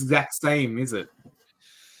not Yeah. the exact same, is it?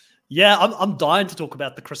 Yeah, I'm dying to talk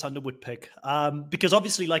about the Chris Underwood pick because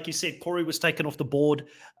obviously, like you said, Corey was taken off the board.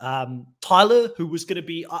 Tyler, who was going to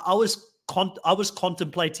be, I was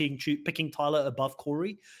contemplating picking Tyler above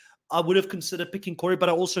Corey. I would have considered picking Corey, but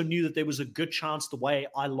I also knew that there was a good chance the way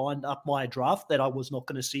I lined up my draft that I was not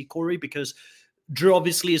going to see Corey because Drew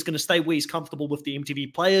obviously is going to stay where he's comfortable with the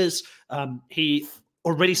MTV players. He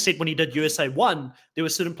already said when he did USA 1, there were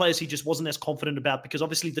certain players he just wasn't as confident about because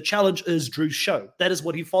obviously the challenge is Drew's show. That is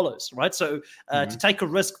what he follows, right? So to take a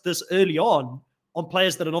risk this early on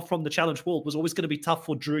players that are not from the challenge world was always going to be tough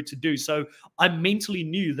for Drew to do. So I mentally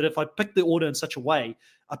knew that if I picked the order in such a way,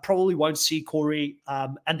 I probably won't see Corey.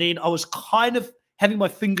 And then I was kind of having my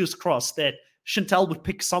fingers crossed that Chantel would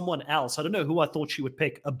pick someone else. I don't know who I thought she would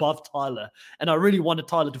pick above Tyler. And I really wanted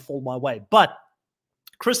Tyler to fall my way. But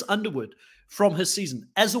Chris Underwood, from his season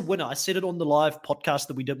as a winner, I said it on the live podcast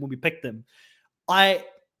that we did when we picked him, I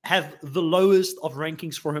have the lowest of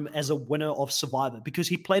rankings for him as a winner of Survivor because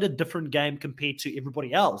he played a different game compared to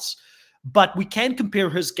everybody else. But we can compare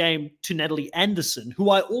his game to Natalie Anderson,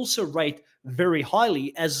 who I also rate very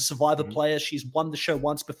highly as a Survivor player. She's won the show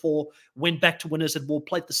once before, went back to Winners at War,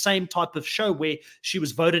 played the same type of show where she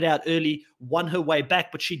was voted out early, won her way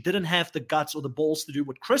back, but she didn't have the guts or the balls to do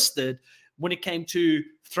what Chris did when it came to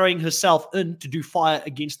throwing herself in to do fire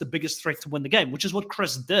against the biggest threat to win the game, which is what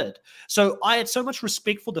Chris did. So I had so much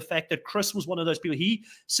respect for the fact that Chris was one of those people.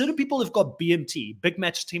 Certain people have got BMT, big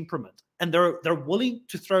match temperament, and they're willing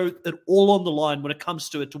to throw it all on the line when it comes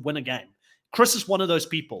to it to win a game. Chris is one of those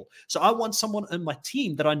people. So I want someone in my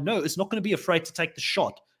team that I know is not going to be afraid to take the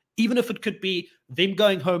shot. Even if it could be them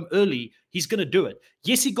going home early, he's going to do it.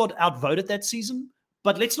 Yes, he got outvoted that season,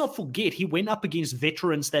 but let's not forget, he went up against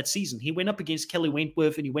veterans that season. He went up against Kelly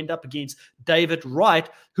Wentworth and he went up against David Wright,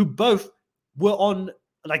 who both were on,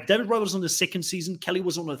 like David Wright was on the second season. Kelly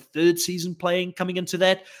was on a third season playing coming into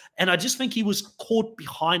that. And I just think he was caught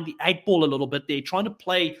behind the 8 ball a little bit there, trying to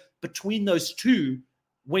play between those two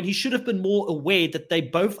when he should have been more aware that they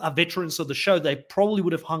both are veterans of the show. They probably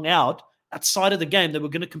would have hung out outside of the game. They were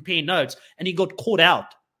going to compare notes and he got caught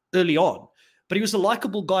out early on. But he was a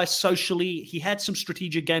likable guy socially. He had some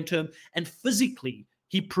strategic game to him. And physically,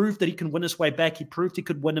 he proved that he can win his way back. He proved he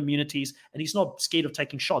could win immunities. And he's not scared of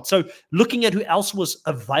taking shots. So looking at who else was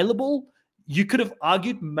available, you could have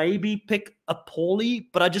argued maybe pick a Paulie.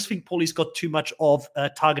 But I just think Paulie's got too much of a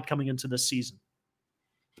target coming into this season.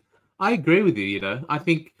 I agree with you, I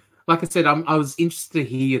think, like I said, I was interested to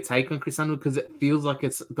hear your take on Chris Underwood because it feels like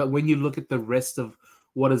it's... But when you look at the rest of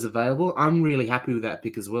what is available, I'm really happy with that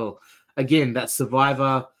pick as well. Again, that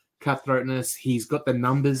Survivor cutthroatness, he's got the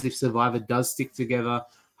numbers if Survivor does stick together.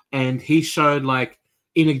 And he showed, like,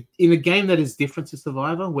 in a game that is different to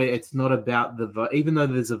Survivor, where it's not about the vote. Even though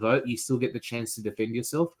there's a vote, you still get the chance to defend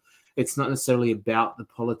yourself. It's not necessarily about the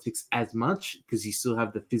politics as much because you still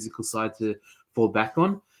have the physical side to fall back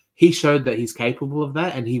on. He showed that he's capable of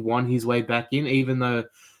that and he won his way back in, even though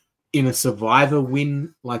in a Survivor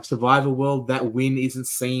win, like Survivor World, that win isn't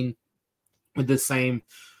seen with the same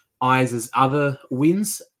eyes as other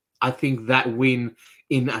wins. I think that win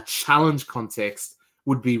in a challenge context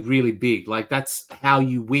would be really big. Like that's how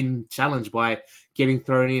you win challenge, by getting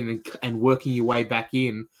thrown in and working your way back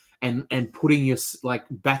in and putting your, like,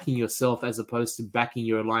 backing yourself as opposed to backing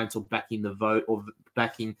your alliance or backing the vote or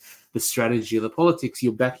backing the strategy or the politics.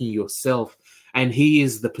 You're backing yourself. And he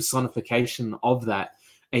is the personification of that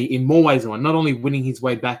in more ways than one. Not only winning his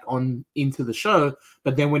way back on into the show,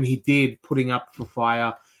 but then when he did, putting up for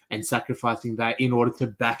fire and sacrificing that in order to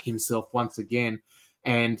back himself once again.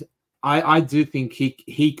 And I do think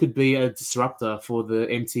he could be a disruptor for the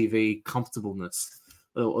MTV comfortableness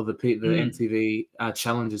or the MTV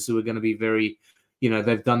challengers who are going to be very,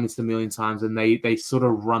 they've done this a million times and they sort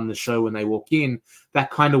of run the show when they walk in.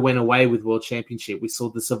 That kind of went away with World Championship. We saw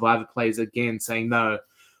the Survivor players again saying, no,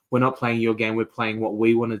 we're not playing your game. We're playing what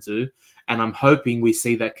we want to do. And I'm hoping we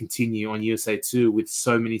see that continue on USA 2 with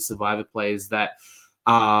so many Survivor players that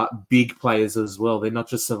are big players as well. They're not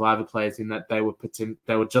just Survivor players in that they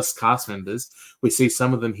were just cast members. We see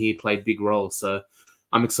some of them here play big roles. So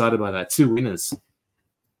I'm excited by that. 2 winners.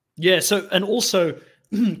 Yeah, so, and also,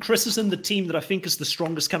 Chris is in the team that I think is the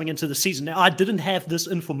strongest coming into the season. Now, I didn't have this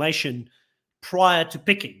information prior to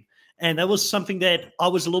picking, and that was something that I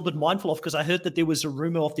was a little bit mindful of because I heard that there was a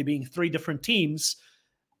rumor of there being 3 different teams,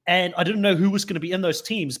 and I didn't know who was going to be in those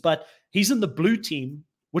teams, but he's in the blue team,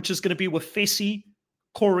 which is going to be with Fessy,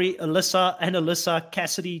 Corey, Alyssa,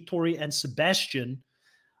 Cassidy, Tori, and Sebastian,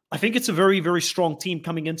 I think it's a very, very strong team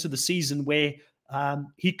coming into the season where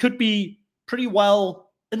he could be pretty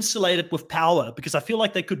well insulated with power because I feel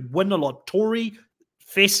like they could win a lot. Tori,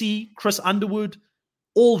 Fessy, Chris Underwood,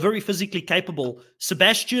 all very physically capable.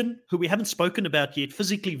 Sebastian, who we haven't spoken about yet,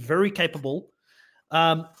 physically very capable.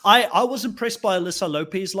 I was impressed by Alyssa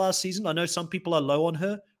Lopez last season. I know some people are low on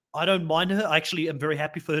her. I don't mind her. I actually am very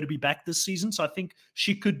happy for her to be back this season. So I think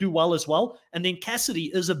she could do well as well. And then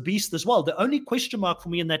Cassidy is a beast as well. The only question mark for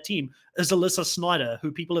me in that team is Alyssa Snyder,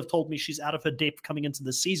 who people have told me she's out of her depth coming into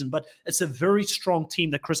the season. But it's a very strong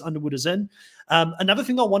team that Chris Underwood is in. Another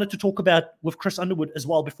thing I wanted to talk about with Chris Underwood as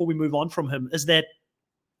well before we move on from him is that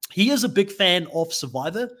he is a big fan of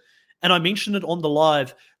Survivor. And I mentioned it on the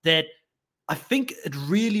live that I think it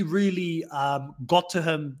really, really got to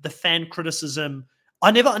him, the fan criticism. I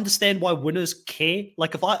never understand why winners care.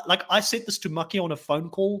 I said this to Mucky on a phone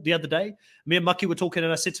call the other day. Me and Mucky were talking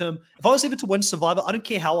and I said to him, if I was ever to win Survivor, I don't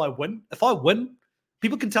care how I win. If I win,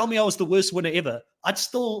 people can tell me I was the worst winner ever. I'd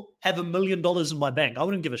still have $1 million in my bank. I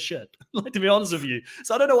wouldn't give a shit, to be honest with you.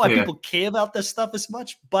 So I don't know why people care about this stuff as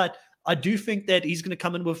much, but I do think that he's going to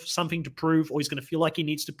come in with something to prove, or he's going to feel like he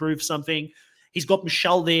needs to prove something. He's got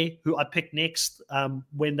Michelle there, who I picked next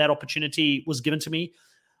when that opportunity was given to me,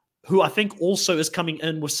 who I think also is coming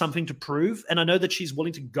in with something to prove. And I know that she's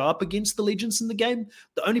willing to go up against the legends in the game.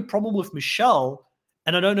 The only problem with Michelle,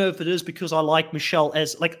 and I don't know if it is because I like Michelle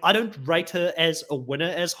as, I don't rate her as a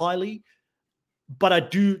winner as highly, but I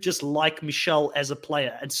do just like Michelle as a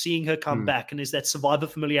player and seeing her come back. And there's that Survivor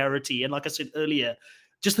familiarity. And like I said earlier,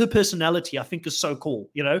 just her personality, I think, is so cool,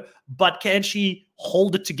 But can she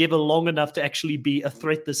hold it together long enough to actually be a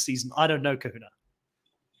threat this season? I don't know, Kahuna.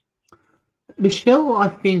 Michelle, I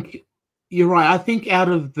think you're right. I think out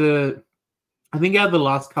of the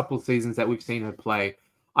last couple of seasons that we've seen her play,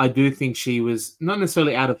 I do think she was not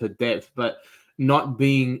necessarily out of her depth, but not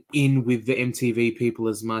being in with the MTV people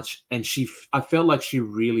as much. And I felt like she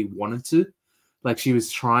really wanted to, like she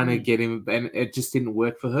was trying to get him, and it just didn't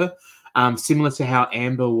work for her. Similar to how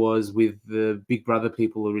Amber was with the Big Brother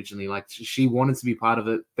people originally. Like she wanted to be part of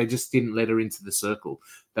it. They just didn't let her into the circle.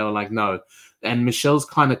 They were like, no. And Michelle's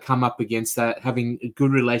kind of come up against that, having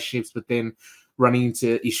good relationships, but then running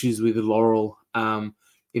into issues with Laurel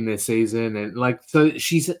in their season. And so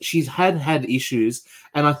she's had issues.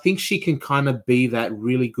 And I think she can kind of be that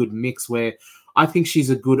really good mix where I think she's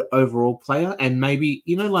a good overall player. And maybe,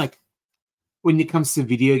 when it comes to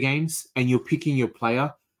video games and you're picking your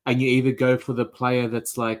player, and you either go for the player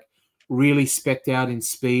that's really specced out in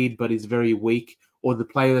speed but is very weak, or the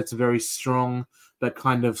player that's very strong but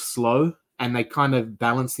kind of slow, and they kind of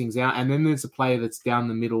balance things out. And then there's a player that's down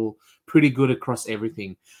the middle, pretty good across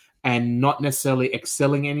everything and not necessarily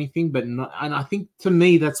excelling anything, and I think to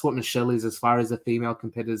me that's what Michelle is as far as the female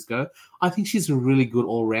competitors go. I think she's a really good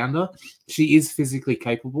all-rounder. She is physically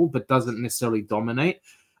capable but doesn't necessarily dominate.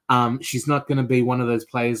 She's not going to be one of those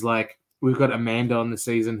players like we've got Amanda on the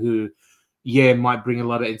season who, might bring a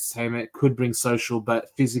lot of entertainment, could bring social,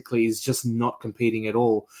 but physically is just not competing at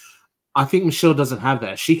all. I think Michelle doesn't have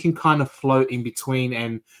that. She can kind of float in between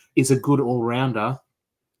and is a good all-rounder.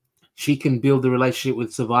 She can build a relationship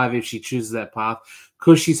with Survivor if she chooses that path.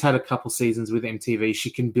 Because she's had a couple seasons with MTV,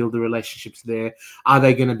 she can build the relationships there. Are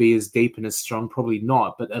they going to be as deep and as strong? Probably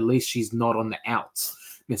not, but at least she's not on the outs,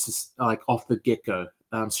 off the get-go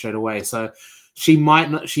straight away. So she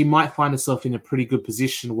might find herself in a pretty good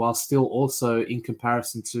position while still also, in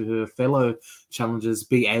comparison to her fellow challengers,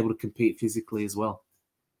 be able to compete physically as well.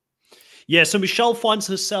 Yeah, so Michelle finds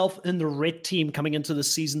herself in the red team coming into the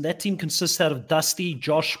season. That team consists out of Dusty,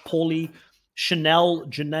 Josh, Paulie, Chanel,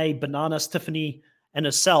 Janae, Bananas, Tiffany, and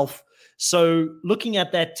herself. So looking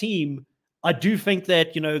at that team, I do think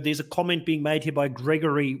that, there's a comment being made here by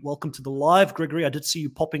Gregory. Welcome to the live, Gregory. I did see you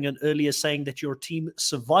popping in earlier saying that you're a team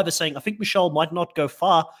Survivor, saying, I think Michelle might not go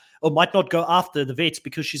far or might not go after the vets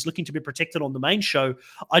because she's looking to be protected on the main show.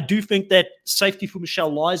 I do think that safety for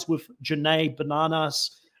Michelle lies with Janae,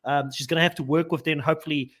 Bananas. She's going to have to work with them and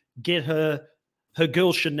hopefully get her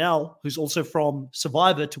girl Chanel, who's also from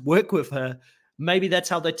Survivor, to work with her. Maybe that's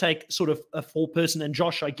how they take sort of a four-person, and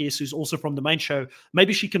Josh, I guess, who's also from the main show.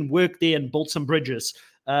 Maybe she can work there and build some bridges.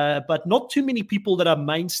 But not too many people that are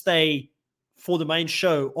mainstay for the main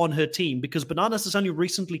show on her team, because Bananas has only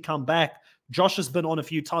recently come back. Josh has been on a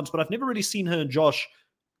few times, but I've never really seen her and Josh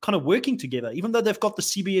kind of working together. Even though they've got the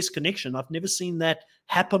CBS connection, I've never seen that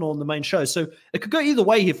happen on the main show. So it could go either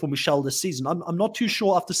way here for Michelle this season. I'm not too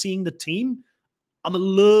sure after seeing the team. I'm a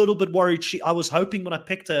little bit worried. I was hoping when I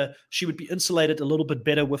picked her, she would be insulated a little bit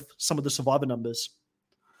better with some of the Survivor numbers.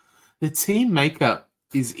 The team makeup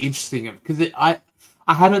is interesting because I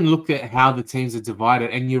hadn't looked at how the teams are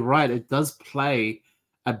divided, and you're right, it does play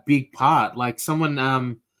a big part. Like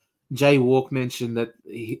someone, Jay Walk mentioned that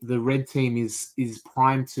the red team is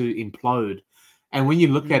primed to implode, and when you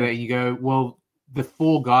look at it, you go, well, the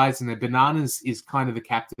four guys and the Bananas is kind of the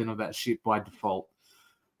captain of that ship by default.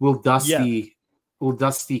 Will Dusty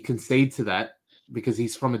concede to that because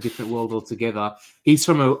he's from a different world altogether? He's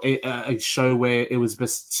from a show where it was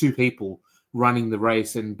just two people running the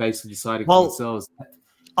race and basically deciding for themselves.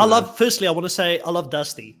 Firstly, I want to say I love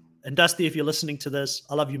Dusty. And Dusty, if you're listening to this,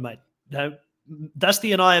 I love you, mate.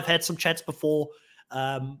 Dusty and I have had some chats before.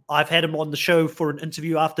 I've had him on the show for an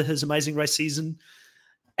interview after his Amazing Race season.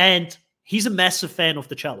 And he's a massive fan of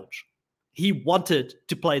the challenge. He wanted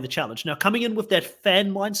to play the challenge. Now, coming in with that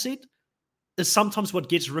fan mindset is sometimes what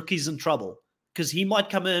gets rookies in trouble, because he might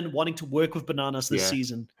come in wanting to work with Bananas this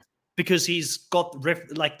season because he's got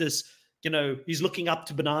he's looking up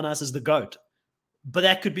to Bananas as the GOAT. But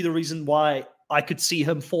that could be the reason why I could see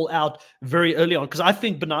him fall out very early on, because I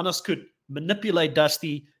think Bananas could manipulate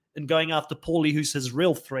Dusty in going after Paulie, who's his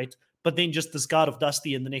real threat, but then just discard of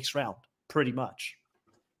Dusty in the next round, pretty much.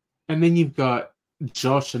 And then you've got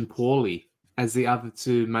Josh and Paulie as the other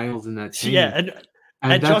two males in that team. Yeah,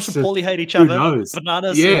 and Josh and Paulie hate each other. Knows?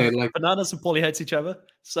 Bananas and Paulie hates each other.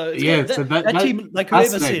 So that team, like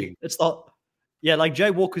whoever said, it's not. Yeah, like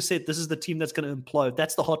Jay Walker said, this is the team that's going to implode.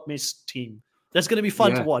 That's the hot mess team. That's going to be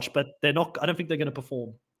fun to watch, but they're not. I don't think they're going to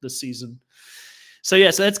perform this season. So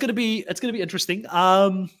it's going to be interesting.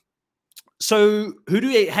 So who do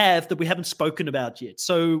we have that we haven't spoken about yet?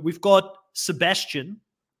 So we've got Sebastian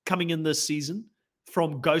coming in this season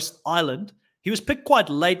from Ghost Island. He was picked quite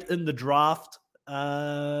late in the draft.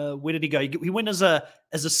 Where did he go? He went as a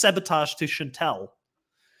sabotage to Chantel.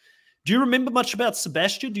 Do you remember much about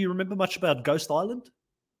Sebastian? Do you remember much about Ghost Island?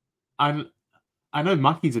 I know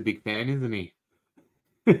Mucky's a big fan, isn't he?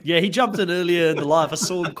 Yeah, he jumped in earlier in the live. I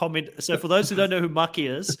saw him comment. So for those who don't know who Mucky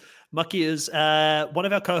is one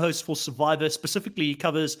of our co-hosts for Survivor. Specifically, he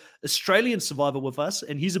covers Australian Survivor with us,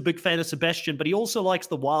 and he's a big fan of Sebastian, but he also likes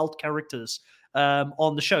the wild characters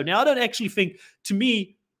on the show. Now, I don't actually think, to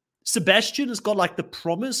me, Sebastian has got like the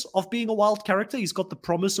promise of being a wild character. He's got the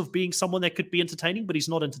promise of being someone that could be entertaining, but he's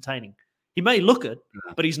not entertaining. He may look it,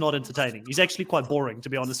 but he's not entertaining. He's actually quite boring, to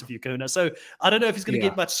be honest with you, Kahuna. So I don't know if he's going to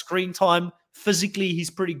get much screen time. Physically, he's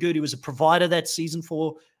pretty good. He was a provider that season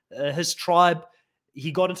for his tribe.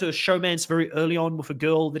 He got into a showmance very early on with a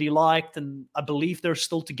girl that he liked, and I believe they're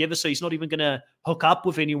still together. So he's not even going to hook up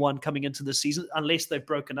with anyone coming into the season unless they've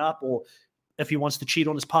broken up, or if he wants to cheat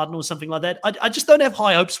on his partner or something like that. I just don't have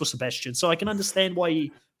high hopes for Sebastian, so I can understand why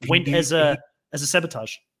he went as a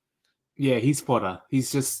sabotage. Yeah, he's fodder.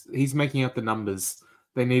 He's making up the numbers.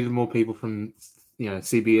 They needed more people from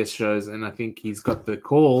CBS shows, and I think he's got the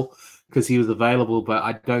call because he was available. But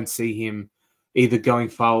I don't see him either going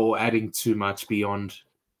far or adding too much beyond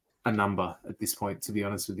a number at this point. To be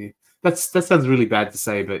honest with you, that sounds really bad to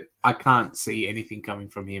say, but I can't see anything coming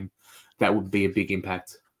from him that would be a big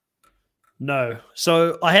impact. No.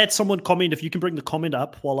 So I had someone comment, if you can bring the comment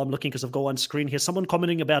up while I'm looking, because I've got one screen here, someone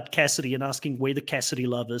commenting about Cassidy and asking where the Cassidy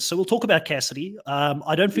love is. So we'll talk about Cassidy.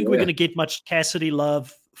 I don't think we're going to get much Cassidy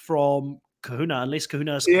love from Kahuna unless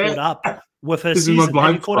Kahuna is caught up with her season. Is my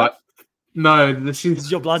blind spot. No, this is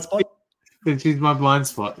your blind spot? She's my blind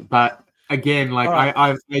spot. But again, like right.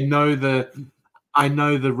 I know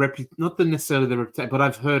not necessarily the reputation, but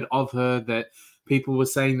I've heard of her that people were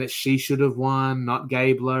saying that she should have won, not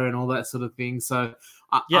Gabler, and all that sort of thing. So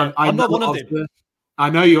I'm not one of them. I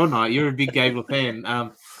know you're not. You're a big Gabler fan.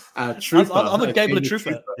 Truther. I'm a Gabler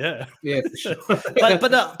truther. Yeah, for sure.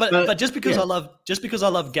 but just because I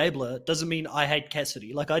love Gabler doesn't mean I hate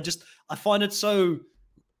Cassidy. Like I find it so.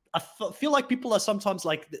 I feel like people are sometimes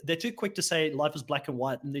like they're too quick to say life is black and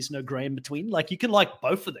white and there's no gray in between. Like you can like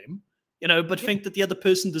both of them, but think that the other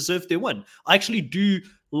person deserved their win. I actually do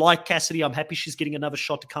like Cassidy. I'm happy she's getting another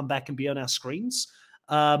shot to come back and be on our screens.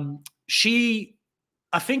 I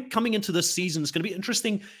think coming into this season is going to be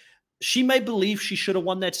interesting. She may believe she should have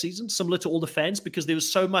won that season, similar to all the fans, because there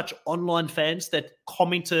was so much online fans that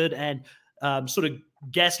commented and sort of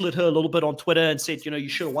gaslit her a little bit on Twitter and said, you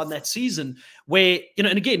should have won that season. Where, and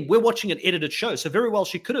again, we're watching an edited show, so very well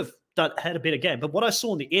she could have had a better game. But what I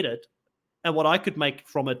saw in the edit and what I could make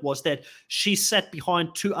from it was that she sat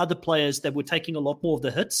behind two other players that were taking a lot more of the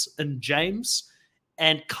hits, in James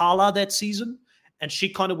and Carla that season. And she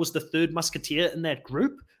kind of was the third musketeer in that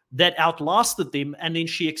group that outlasted them. And then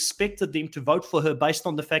she expected them to vote for her based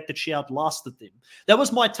on the fact that she outlasted them. That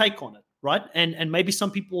was my take on it, right? And maybe some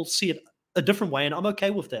people see it a different way, and I'm okay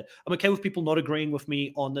with that. I'm okay with people not agreeing with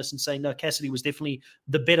me on this and saying, no, Cassidy was definitely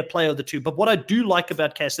the better player of the two. But what I do like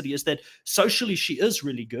about Cassidy is that socially she is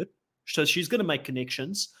really good. So she's going to make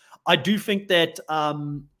connections. I do think that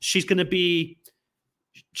she's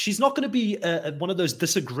not going to be one of those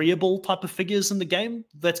disagreeable type of figures in the game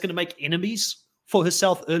that's going to make enemies for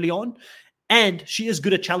herself early on. And she is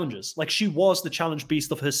good at challenges. Like, she was the challenge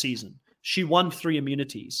beast of her season. She won 3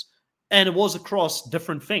 immunities, and it was across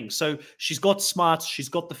different things. So she's got smarts, she's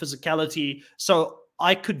got the physicality. So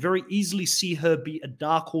I could very easily see her be a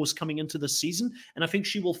dark horse coming into the season. And I think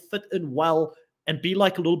she will fit in well and be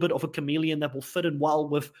like a little bit of a chameleon that will fit in well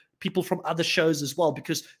with people from other shows as well,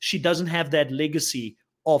 because she doesn't have that legacy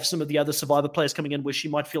of some of the other Survivor players coming in where she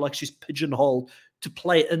might feel like she's pigeonholed to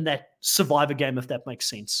play in that Survivor game, if that makes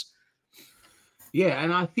sense. Yeah,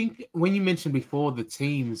 and I think when you mentioned before the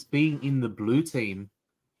teams being in the blue team,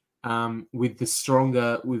 with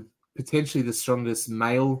potentially the strongest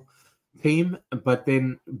male team, but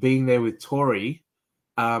then being there with Tori,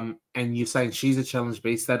 and you're saying she's a challenge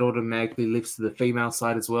beast, that automatically lifts to the female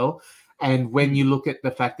side as well. And when you look at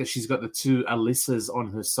the fact that she's got the 2 Alyssas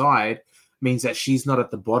on her side, means that she's not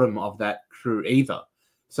at the bottom of that crew either.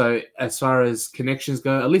 So as far as connections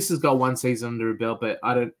go, Alyssa's got 1 season under her belt, but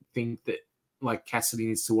I don't think that like Cassidy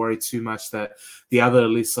needs to worry too much that the other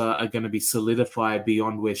Alyssa are going to be solidified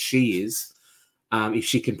beyond where she is. If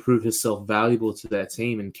she can prove herself valuable to that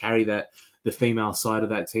team and carry the female side of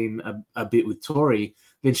that team a bit with Tori,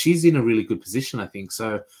 then she's in a really good position, I think.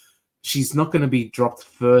 So she's not going to be dropped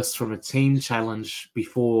first from a team challenge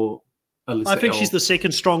before Alyssa. I think she's the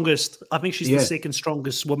second strongest. I think she's the second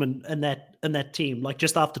strongest woman in that team, like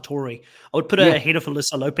just after Tori. I would put her ahead of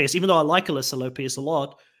Alyssa Lopez, even though I like Alyssa Lopez a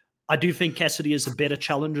lot. I do think Cassidy is a better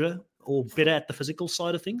challenger or better at the physical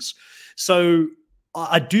side of things. So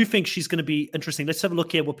I do think she's going to be interesting. Let's have a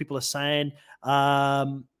look here what people are saying. I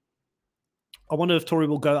wonder if Tori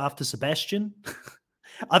will go after Sebastian.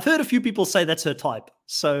 I've heard a few people say that's her type.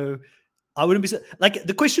 So I wouldn't be like,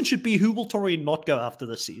 the question should be, who will Tori not go after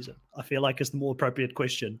this season? I feel like it's the more appropriate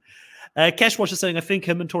question. Cashwash is saying, I think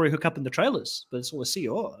him and Tori hook up in the trailers, but it's all I see.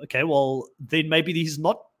 Oh, okay. Well, then maybe he's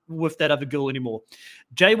not with that other girl anymore.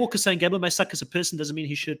 Jay Walker saying Gabler may suck as a person doesn't mean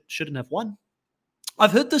he shouldn't have won.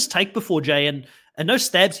 I've heard this take before, Jay, and no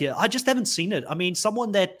stabs here. I just haven't seen it. I mean,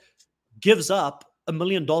 someone that gives up $1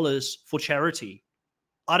 million for charity,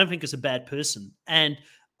 I don't think is a bad person. And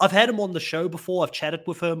I've had him on the show before. I've chatted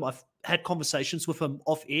with him. I've had conversations with him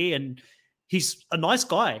off air, and he's a nice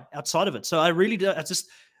guy outside of it. So I really do.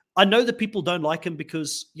 I know that people don't like him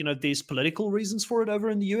because, there's political reasons for it over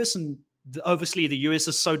in the US, and obviously the US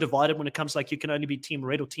is so divided when it comes like you can only be team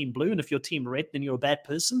red or team blue. And if you're team red, then you're a bad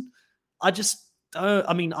person. I just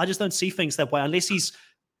don't see things that way unless he's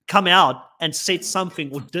come out and said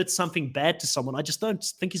something or did something bad to someone. I just don't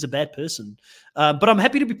think he's a bad person. But I'm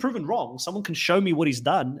happy to be proven wrong. Someone can show me what he's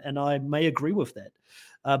done, and I may agree with that.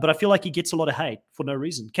 But I feel like he gets a lot of hate for no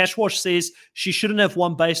reason. Cashwash says she shouldn't have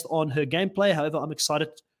won based on her gameplay. However, I'm excited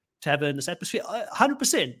to have her in this atmosphere.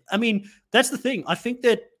 100%. I mean, that's the thing. I think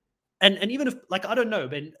that, and even if, like, I don't know,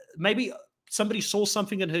 man, maybe somebody saw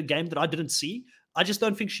something in her game that I didn't see. I just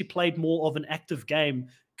don't think she played more of an active game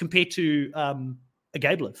compared to a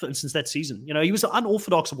Gabler, for instance, that season. He was an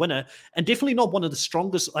unorthodox winner and definitely not one of the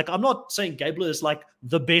strongest. Like, I'm not saying Gabler is like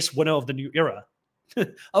the best winner of the new era. I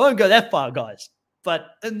won't go that far, guys.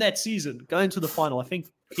 But in that season, going to the final, I think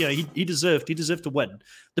he deserved to win.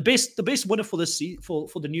 The best winner for this for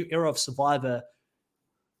the new era of Survivor.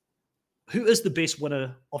 Who is the best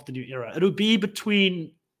winner of the new era? It'll be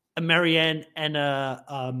between a Marianne and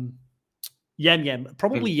a Yam Yam.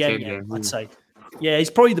 Probably Yam Yam, I'd say. Yeah, he's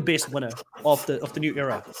probably the best winner of the new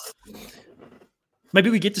era. Maybe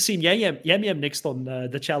we get to see Yam Yam next on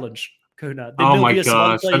the challenge, Kuna. Oh my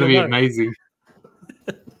gosh, that'd be amazing.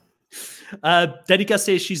 Danica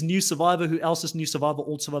says she's new Survivor. Who else is new Survivor?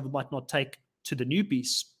 Old Survivor might not take to the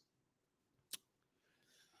newbies.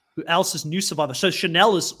 Who else is new Survivor? So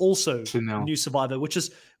Chanel is also new Survivor, which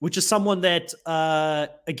is someone that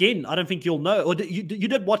again, I don't think you'll know. Or you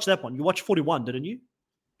did watch that one? You watched 41, didn't you?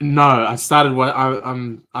 No, I started.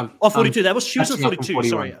 42. She was at 42.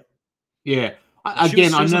 Sorry. Yeah.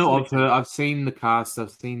 Again, I know of her. I've seen the cast. I've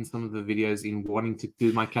seen some of the videos in wanting to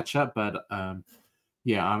do my catch up, but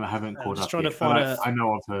yeah, I haven't caught up yet. I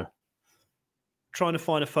know of her. Trying to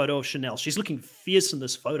find a photo of Chanel. She's looking fierce in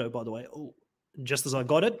this photo, by the way. Oh, just as I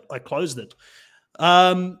got it, I closed it.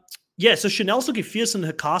 Yeah, so Chanel's looking fierce in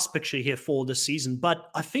her cast picture here for this season. But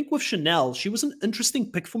I think with Chanel, she was an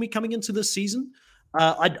interesting pick for me coming into this season.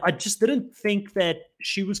 I just didn't think that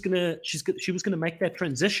she was gonna make that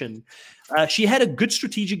transition. She had a good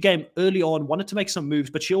strategic game early on, wanted to make some moves,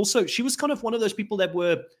 but she was kind of one of those people that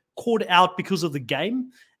were caught out because of the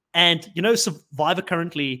game. And Survivor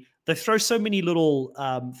currently, they throw so many little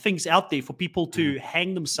things out there for people to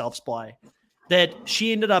hang themselves by, that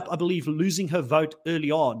she ended up, I believe, losing her vote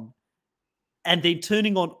early on, and then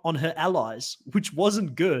turning on her allies, which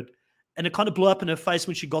wasn't good. And it kind of blew up in her face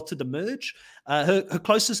when she got to the merge. Her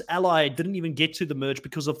closest ally didn't even get to the merge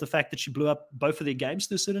because of the fact that she blew up both of their games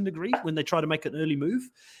to a certain degree when they try to make an early move.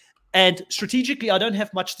 And strategically, I don't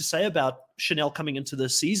have much to say about Chanel coming into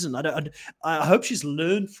this season. I hope she's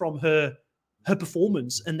learned from her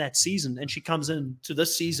performance in that season, and she comes into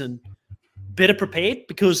this season better prepared,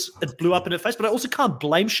 because it blew up in her face. But I also can't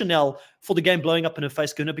blame Chanel for the game blowing up in her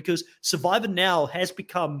face, Gunnar, because Survivor now has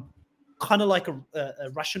become kind of like a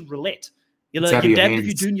Russian roulette. You're damned if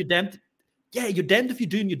you do and you're damned. Yeah, you're damned if you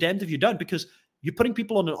do and you're damned if you don't, because you're putting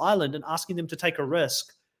people on an island and asking them to take a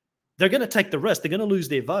risk. They're going to take the risk. They're going to lose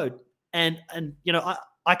their vote. And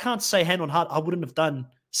I can't say hand on heart I wouldn't have done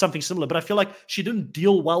something similar, but I feel like she didn't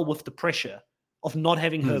deal well with the pressure of not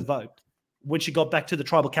having her vote when she got back to the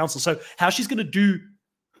tribal council. So how she's going to do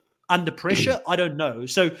under pressure, I don't know.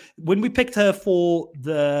 So when we picked her for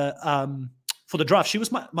the draft, she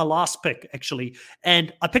was my last pick, actually.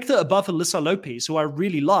 And I picked her above Alyssa Lopez, who I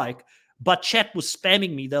really like, but chat was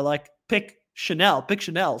spamming me. They're like, pick Chanel.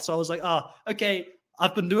 So I was like, okay,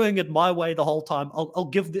 I've been doing it my way the whole time. I'll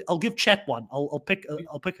give chat one. I'll pick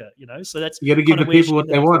her, So that's, you got to give the people what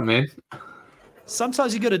they want, man.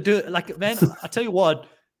 Sometimes you got to do it. Like, man, I tell you what,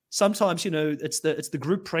 sometimes, it's the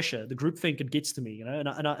group pressure, the group think, it gets to me, and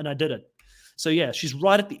I did it. So yeah, she's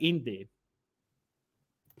right at the end there.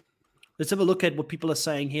 Let's have a look at what people are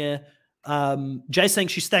saying here. Jay's saying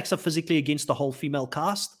she stacks up physically against the whole female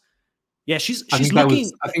cast. Yeah, she's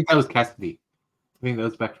looking. I think that was Cassidy. I think that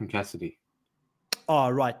was back from Cassidy. Oh,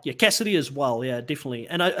 right. Yeah, Cassidy as well. Yeah, definitely.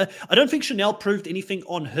 And I don't think Chanel proved anything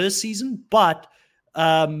on her season, but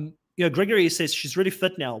Gregory says she's really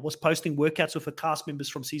fit now, was posting workouts with her cast members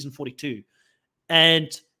from season 42. And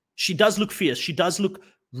she does look fierce. She does look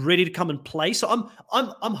ready to come and play. So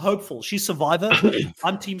I'm hopeful. She's Survivor.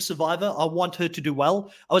 I'm Team Survivor. I want her to do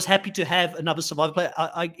well. I was happy to have another Survivor player.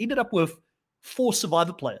 I ended up with 4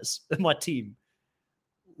 Survivor players in my team,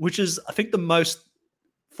 which is, I think, the most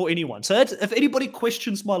for anyone. So if anybody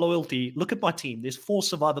questions my loyalty, look at my team. There's 4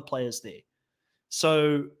 Survivor players there.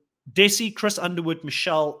 So Desi, Chris Underwood,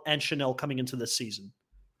 Michelle, and Chanel coming into this season.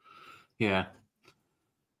 Yeah.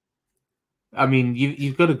 I mean,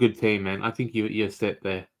 you've got a good team, man. I think you're set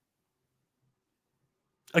there.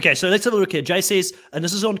 Okay, so let's have a look here. Jay says, and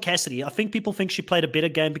this is on Cassidy, I think people think she played a better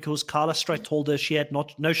game because Carla straight told her she had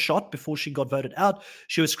no shot before she got voted out.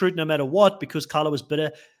 She was screwed no matter what because Carla was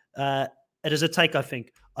bitter. It is a take, I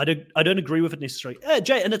think. I don't agree with it necessarily.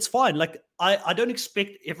 Jay, and it's fine. Like, I don't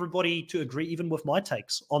expect everybody to agree even with my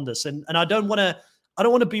takes on this. And I don't want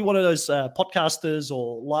to be one of those podcasters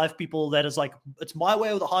or live people that is like, it's my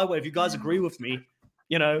way or the highway. If you guys agree with me,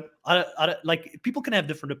 I don't like, people can have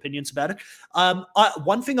different opinions about it.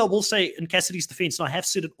 One thing I will say in Cassidy's defense, and I have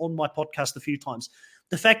said it on my podcast a few times,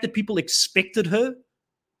 the fact that people expected her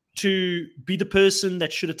to be the person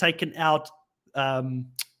that should have taken out,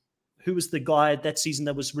 who was the guy that season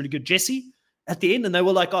that was really good, Jesse, at the end, and they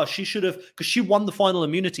were like, oh, she should have, because she won the final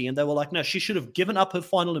immunity, and they were like, no, she should have given up her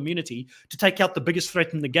final immunity to take out the biggest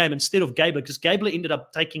threat in the game instead of Gabler, because Gabler ended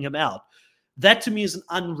up taking him out. That to me is an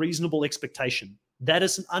unreasonable expectation. That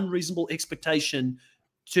is an unreasonable expectation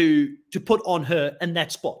to put on her in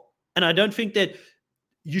that spot. And I don't think that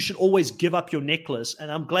you should always give up your necklace.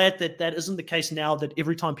 And I'm glad that that isn't the case now, that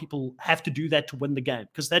every time people have to do that to win the game,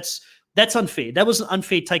 because that's unfair. That was an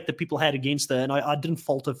unfair take that people had against her, and I didn't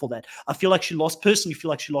fault her for that. I personally feel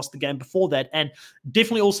like she lost the game before that, and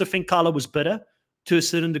definitely also think Carla was bitter to a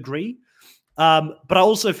certain degree. But I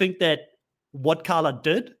also think that what Carla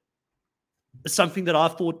did is something that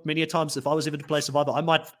I've thought many a times, if I was ever to play Survivor, I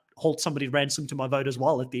might hold somebody ransom to my vote as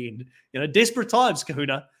well at the end. Desperate times,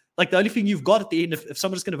 Kahuna. Like, the only thing you've got at the end, if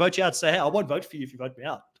someone's going to vote you out, say, hey, I won't vote for you if you vote me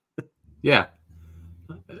out. Yeah.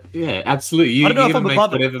 Yeah, absolutely. I don't know if I'm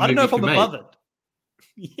above it. I don't know if I'm above it.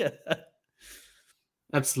 Yeah.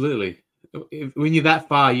 Absolutely. When you're that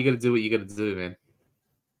far, you got to do what you got to do, man.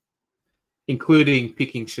 Including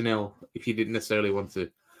picking Chanel if you didn't necessarily want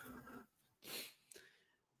to.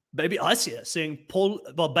 Baby Ice here saying,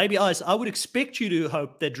 Baby Ice, I would expect you to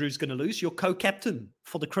hope that Drew's going to lose. You're co-captain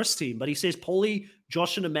for the Chris team. But he says, Paulie,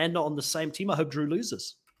 Josh, and Amanda on the same team. I hope Drew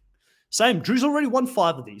loses. Same. Drew's already won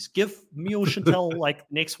 5 of these. Give me or Chantel like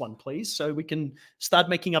next one, please, so we can start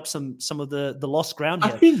making up some of the lost ground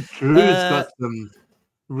here. I think Drew's got some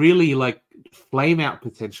really like flame out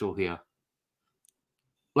potential here.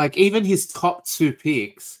 Like even his top 2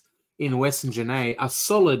 picks in Wes and Janae are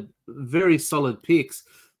solid, very solid picks,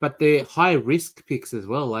 but they're high risk picks as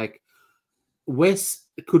well. Like Wes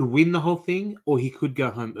could win the whole thing, or he could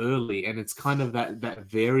go home early, and it's kind of that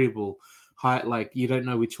variable. High, like you don't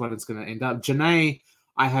know which one it's going to end up. Janae,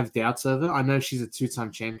 I have doubts over. I know she's a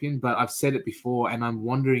 2-time champion, but I've said it before, and I'm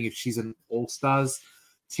wondering if she's an All-Stars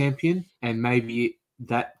champion, and maybe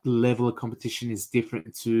that level of competition is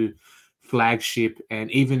different to Flagship and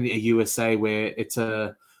even a USA where it's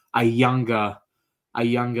a younger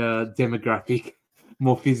demographic,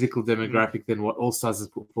 more physical demographic than what All Stars has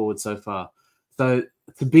put forward so far. So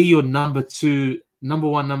to be your number 2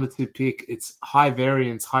 pick, it's high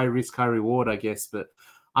variance, high risk, high reward, I guess. But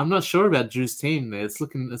I'm not sure about Drew's team there. It's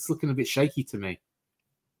looking a bit shaky to me.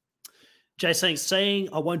 Jay saying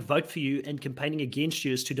I won't vote for you and campaigning against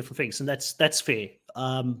you is 2 different things, and that's fair.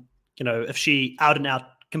 If she out and out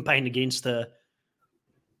campaigned against her,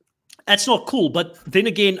 that's not cool. But then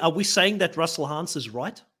again, are we saying that Russell Hantz is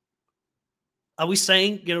right? Are we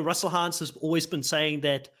saying, Russell Hantz has always been saying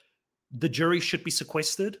that the jury should be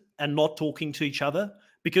sequestered and not talking to each other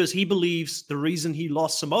because he believes the reason he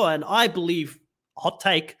lost Samoa, and I believe, hot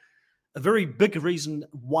take, a very big reason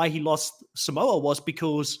why he lost Samoa was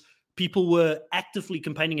because people were actively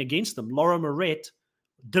campaigning against him. Laura Moret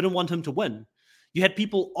didn't want him to win. You had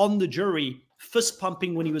people on the jury fist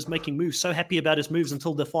pumping when he was making moves, so happy about his moves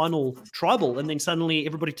until the final tribal, and then suddenly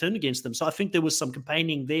everybody turned against him. So I think there was some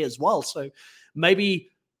campaigning there as well. So maybe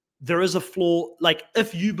there is a flaw. Like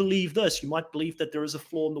if you believe this, you might believe that there is a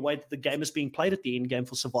flaw in the way that the game is being played at the end game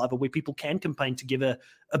for Survivor, where people can campaign together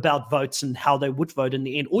about votes and how they would vote in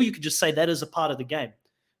the end. Or you could just say that is a part of the game.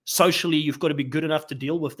 Socially, you've got to be good enough to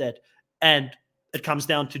deal with that. And it comes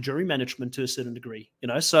down to jury management to a certain degree,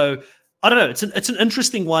 So I don't know. It's an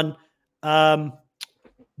interesting one.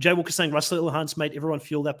 Jay Walker saying Russell Hantz made everyone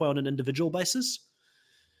feel that way on an individual basis.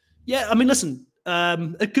 Yeah, I mean, listen,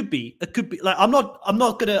 it could be like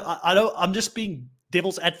I'm just being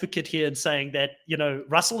devil's advocate here and saying that,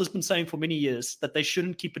 Russell has been saying for many years that they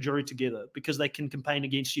shouldn't keep a jury together because they can campaign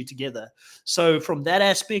against you together. So from that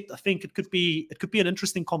aspect, I think it could be an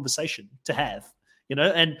interesting conversation to have,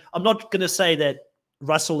 and I'm not going to say that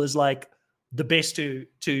Russell is like the best to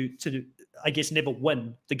I guess never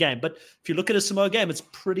win the game, but if you look at a Samoa game, it's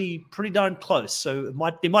pretty darn close. So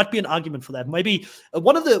there might be an argument for that. Maybe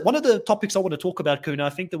one of the topics I want to talk about, Kuna, I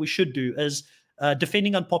think that we should do is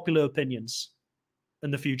defending unpopular opinions in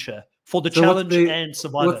the future for the challenge and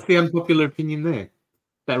Survivor. What's the unpopular opinion there?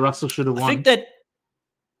 That Russell should have won?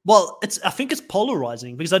 I think it's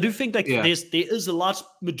polarizing because I do think that there is a large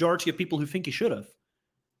majority of people who think he should have,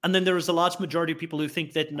 and then there is a large majority of people who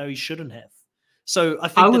think that no, he shouldn't have. So I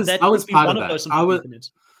think that was be part one of of that.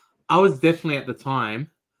 those. I was definitely at the time.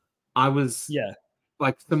 I was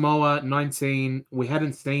like Samoa 19. We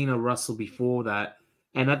hadn't seen a Russell before that,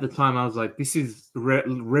 and at the time I was like, "This is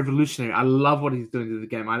revolutionary. I love what he's doing to the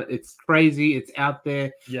game. It's crazy. It's out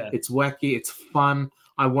there. Yeah, it's wacky. It's fun.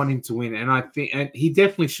 I want him to win." And I think, and he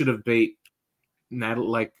definitely should have beat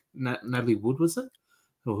Natalie Wood, was it,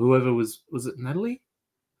 or whoever was it Natalie?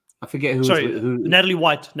 I forget who. Sorry, who. Natalie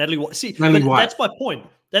White. Natalie White. See, Natalie White.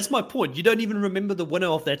 That's my point. You don't even remember the winner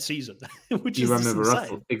of that season, which you is remember insane.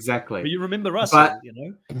 Russell exactly. But you remember Russell,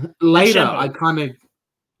 but later, I kind of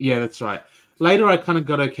that's right. Later, I kind of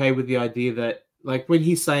got okay with the idea that, like, when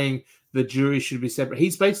he's saying the jury should be separate,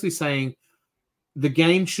 he's basically saying the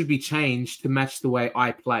game should be changed to match the way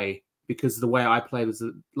I play. Because the way I played was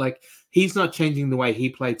like he's not changing the way he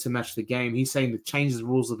played to match the game. He's saying to change the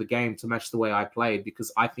rules of the game to match the way I played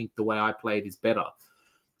because I think the way I played is better.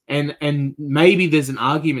 And maybe there's an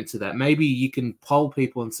argument to that. Maybe you can poll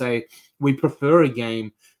people and say we prefer a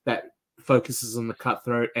game that focuses on the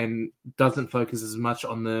cutthroat and doesn't focus as much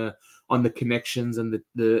on the connections and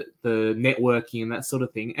the networking and that sort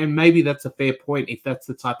of thing. And maybe that's a fair point if that's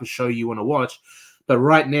the type of show you want to watch. But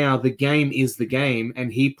right now, the game is the game,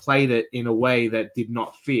 and he played it in a way that did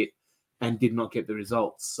not fit and did not get the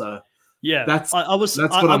results. So yeah, I went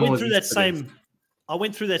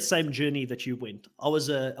through that same journey that you went. I was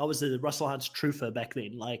a Russell Hantz truther back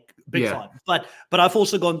then, like big time. But I've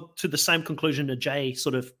also gone to the same conclusion that Jay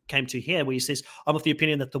sort of came to here, where he says, "I'm of the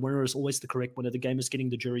opinion that the winner is always the correct winner. The game is getting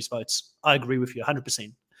the jury's votes." I agree with you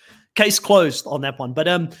 100%. case closed on that one.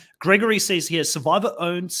 But Gregory says here, Survivor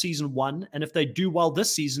owned season 1, and if they do well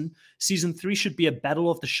this season, season 3 should be a battle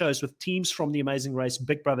of the shows with teams from The Amazing Race,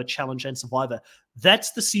 Big Brother, Challenge, and Survivor.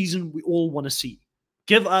 That's the season we all want to see.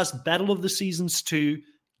 Give us Battle of the Seasons 2.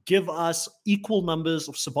 Give us equal numbers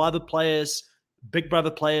of Survivor players, Big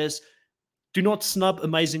Brother players. Do not snub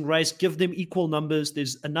Amazing Race. Give them equal numbers.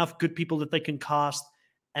 There's enough good people that they can cast,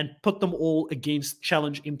 and put them all against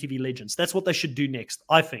Challenge MTV Legends. That's what they should do next,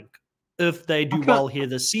 I think, if they do well here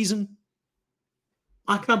this season.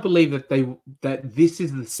 I can't believe that this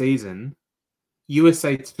is the season.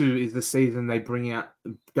 USA 2 is the season they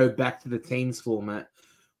go back to the teams format,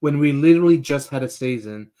 when we literally just had a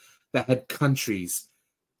season that had countries,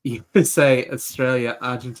 USA, Australia,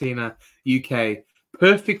 Argentina, UK,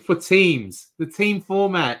 perfect for teams. The team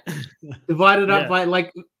format divided up by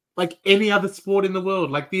like any other sport in the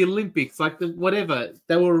world, like the Olympics, like the whatever.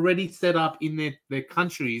 They were already set up in their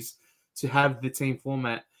countries to have the team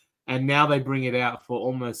format, and now they bring it out for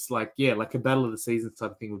almost like a battle of the seasons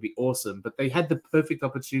type of thing would be awesome. But they had the perfect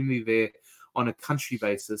opportunity there on a country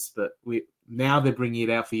basis, but now they're bringing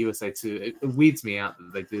it out for USA 2. It weirds me out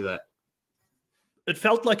that they do that. It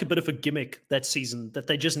felt like a bit of a gimmick that season, that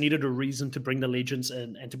they just needed a reason to bring the legends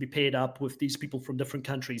in and to be paired up with these people from different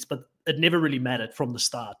countries. But it never really mattered from the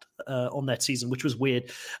start on that season, which was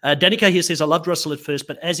weird. Danica here says, I loved Russell at first,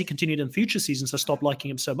 but as he continued in future seasons, I stopped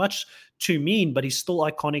liking him so much. Too mean, but he's still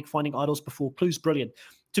iconic. Finding idols before clues, brilliant.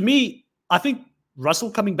 To me, I think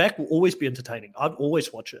Russell coming back will always be entertaining. I'd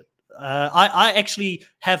always watch it. I actually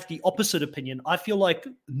have the opposite opinion. I feel like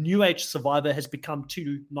New Age Survivor has become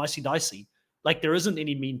too nicey-dicey. Like, there isn't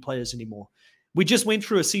any mean players anymore. We just went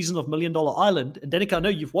through a season of $1 Million Island, and Danica, I know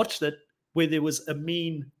you've watched it, where there was a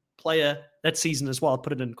mean player that season as well. I'll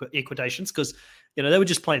put it in air quotations because, they were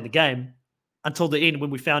just playing the game until the end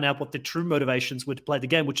when we found out what the true motivations were to play the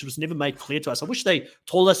game, which was never made clear to us. I wish they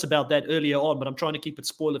told us about that earlier on, but I'm trying to keep it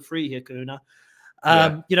spoiler-free here, Kahuna.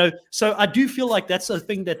 So I do feel like that's a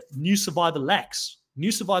thing that New Survivor lacks.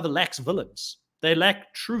 New Survivor lacks villains. They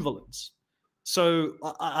lack true villains. So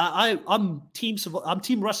I'm team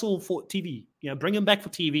Russell for TV. Bring him back for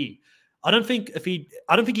TV. I don't think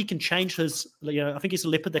he can change his. I think he's a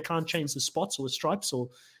leopard that can't change his spots or his stripes or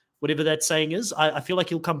whatever that saying is. I feel like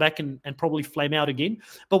he'll come back and probably flame out again.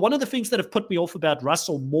 But one of the things that have put me off about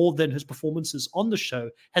Russell more than his performances on the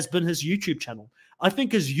show has been his YouTube channel. I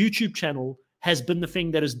think his YouTube channel has been the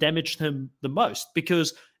thing that has damaged him the most,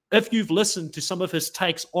 because if you've listened to some of his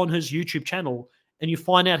takes on his YouTube channel, and you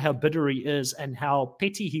find out how bitter he is and how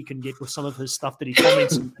petty he can get with some of his stuff that he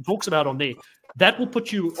comments and talks about on there, that will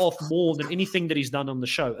put you off more than anything that he's done on the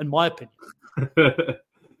show, in my opinion. I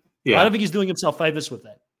don't think he's doing himself favors with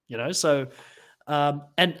that, So,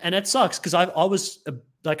 and it sucks because I was,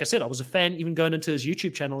 like I said, I was a fan even going into his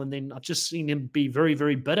YouTube channel, and then I've just seen him be very,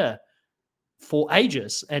 very bitter for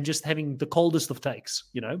ages and just having the coldest of takes,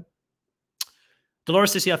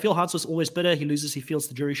 Dolores says here, I feel Hans was always bitter. He loses, he feels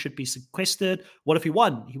the jury should be sequestered. What if he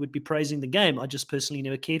won? He would be praising the game. I just personally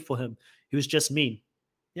never cared for him. He was just mean.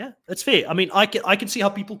 Yeah, that's fair. I mean, I can see how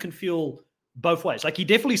people can feel both ways. Like, he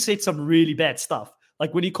definitely said some really bad stuff.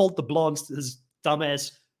 Like when he called the blondes his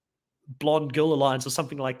dumbass blonde girl alliance or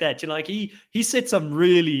something like that. Like he said some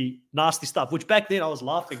really nasty stuff, which back then I was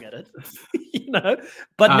laughing at it.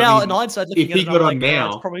 But now in hindsight, looking at it, I'm like, now,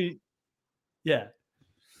 it's probably, yeah.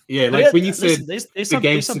 Yeah, like when you said there's the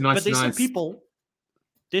game's too nice. But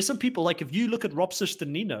there's some people, like if you look at Rob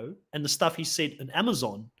Cesternino and the stuff he said in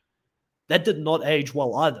Amazon, that did not age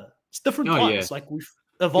well either. It's different times. Yeah. Like we've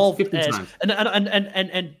evolved as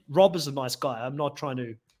and Rob is a nice guy. I'm not trying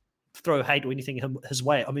to throw hate or anything his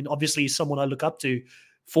way. I mean, obviously he's someone I look up to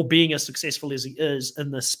for being as successful as he is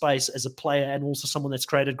in this space as a player, and also someone that's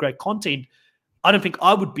created great content. I don't think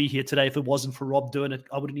I would be here today if it wasn't for Rob doing it.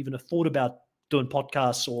 I wouldn't even have thought about doing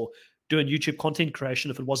podcasts or doing YouTube content creation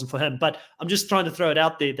if it wasn't for him. But I'm just trying to throw it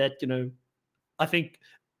out there that,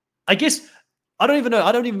 I guess, I don't even know.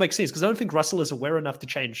 I don't even make sense because I don't think Russell is aware enough to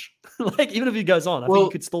change. Like, even if he goes on, I think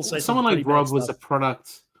he could still say someone like Rob was a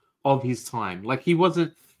product of his time. Like he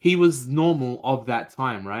was normal of that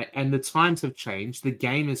time, right? And the times have changed. The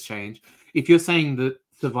game has changed. If you're saying that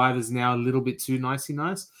Survivor's now a little bit too nicey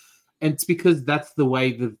nice, and it's because that's the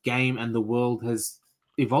way the game and the world has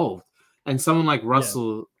evolved. And someone like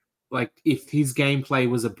Russell, like if his gameplay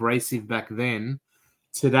was abrasive back then,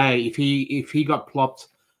 today, if he got plopped,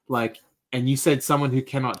 like, and you said someone who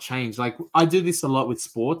cannot change, like I do this a lot with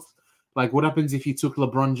sports. Like, what happens if you took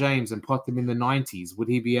LeBron James and put him in the 90s? Would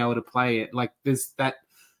he be able to play it? Like, there's that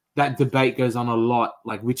debate goes on a lot,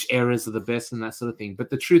 like which eras are the best and that sort of thing.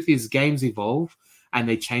 But the truth is, games evolve, and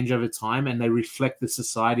they change over time, and they reflect the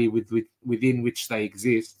society within which they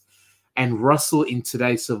exist. And Russell in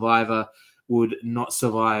today's Survivor would not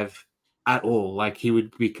survive at all. Like, he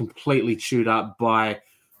would be completely chewed up by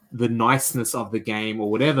the niceness of the game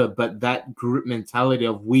or whatever, but that group mentality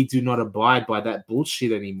of we do not abide by that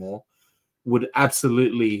bullshit anymore would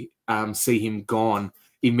absolutely see him gone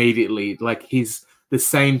immediately. Like, the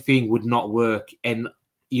same thing would not work. And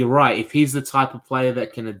you're right, if he's the type of player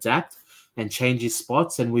that can adapt and change his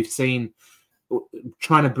spots, and we've seen,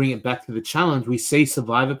 trying to bring it back to the challenge, we see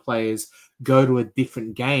Survivor players go to a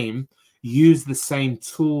different game, use the same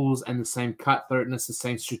tools and the same cutthroatness, the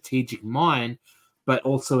same strategic mind, but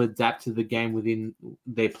also adapt to the game within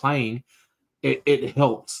their playing. It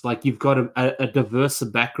helps. Like, you've got a diverse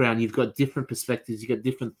background, you've got different perspectives, you've got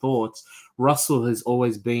different thoughts. Russell has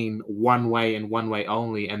always been one way and one way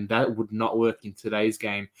only, and that would not work in today's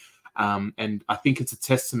game. And I think it's a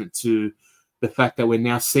testament to the fact that we're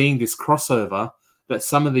now seeing this crossover, that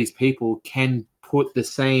some of these people can put the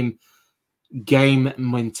same game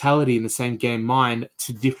mentality and the same game mind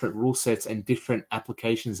to different rule sets and different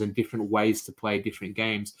applications and different ways to play different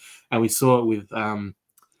games. And we saw it with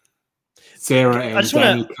Sarah and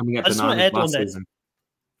Danny coming up bananas last season.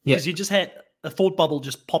 Because you just had a thought bubble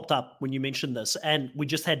just popped up when you mentioned this, and we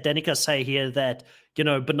just had Danica say here that,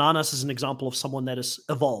 Bananas is an example of someone that has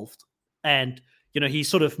evolved. And he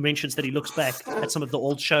sort of mentions that he looks back at some of the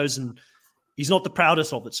old shows and he's not the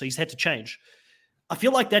proudest of it, so he's had to change. I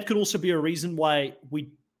feel like that could also be a reason why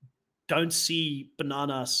we don't see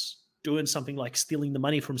Bananas doing something like stealing the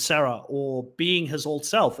money from Sarah or being his old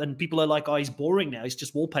self. And people are like, oh, he's boring now. He's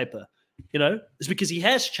just wallpaper. It's because he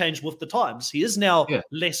has changed with the times. He is now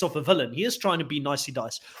less of a villain. He is trying to be nicey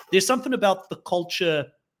dice. There's something about the culture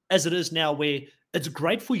as it is now where it's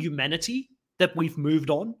great for humanity that we've moved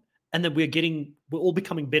on and that we're all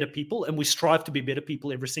becoming better people, and we strive to be better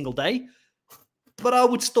people every single day. But I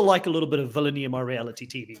would still like a little bit of villainy in my reality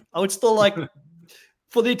TV. I would still like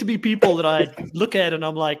for there to be people that I look at and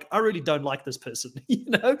I'm like, I really don't like this person,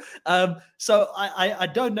 So I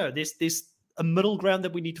don't know. There's a middle ground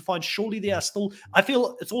that we need to find. Surely there are still. I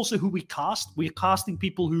feel it's also who we cast. We're casting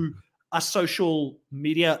people who are social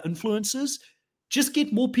media influencers. Just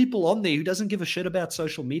get more people on there who doesn't give a shit about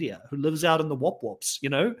social media, who lives out in the wop-wops,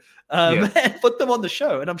 and put them on the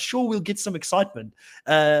show. And I'm sure we'll get some excitement.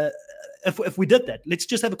 If we did that. Let's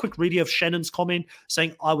just have a quick reading of Shannon's comment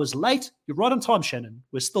saying, I was late. You're right on time, Shannon.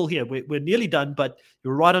 We're still here. We're nearly done, but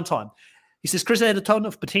you're right on time. He says, Chris had a ton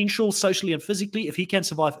of potential socially and physically. If he can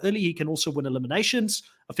survive early, he can also win eliminations.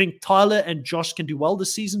 I think Tyler and Josh can do well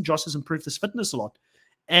this season. Josh has improved his fitness a lot.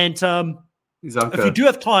 And if you do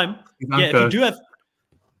have time,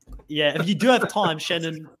 if you do have time,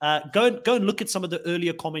 Shannon, go and look at some of the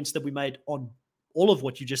earlier comments that we made on all of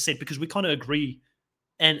what you just said, because we kind of agree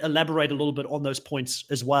and elaborate a little bit on those points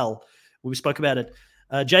as well when we spoke about it.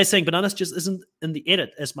 Jay's saying Bananas just isn't in the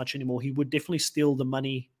edit as much anymore. He would definitely steal the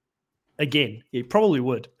money again. He probably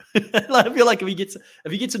would. I feel like if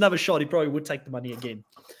he gets another shot, he probably would take the money again.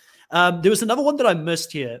 There was another one that I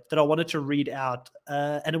missed here that I wanted to read out,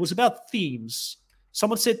 and it was about themes.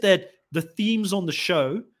 Someone said that the themes on the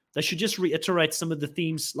show, they should just reiterate some of the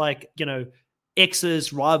themes, like,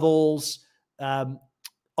 exes, rivals,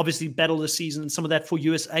 obviously battle of the season, some of that for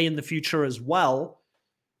USA in the future as well.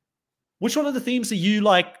 Which one of the themes are you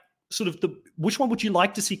like, which one would you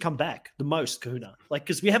like to see come back the most, Kahuna? Like,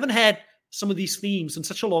 because we haven't had some of these themes in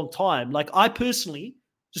such a long time. Like, I personally,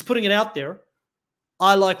 just putting it out there,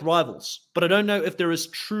 I like rivals, but I don't know if there is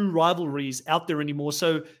true rivalries out there anymore.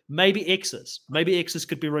 So maybe exes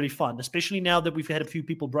could be really fun, especially now that we've had a few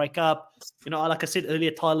people break up. Like I said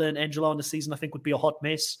earlier, Tyler and Angela on the season, I think would be a hot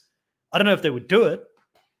mess. I don't know if they would do it.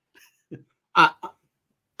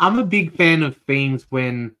 I'm a big fan of themes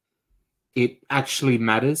when it actually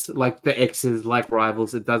matters, like the exes, like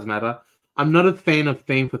rivals. It does matter. I'm not a fan of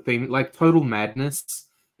theme for theme, like Total Madness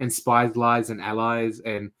and Spies, Lies, and Allies,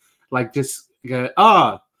 and like just go,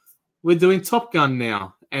 we're doing Top Gun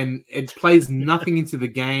now, and it plays nothing into the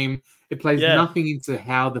game. It plays nothing into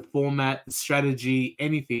how the format, the strategy,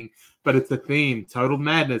 anything, but it's a theme. Total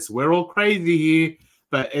Madness. We're all crazy here,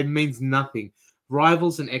 but it means nothing.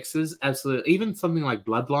 Rivals and exes, absolutely. Even something like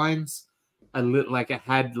Bloodlines, it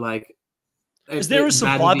had like. Is there a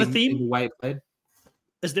Survivor theme? In the way it played.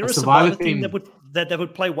 Is there a Survivor theme that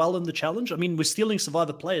would play well in the challenge? I mean, we're stealing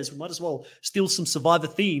Survivor players. We might as well steal some Survivor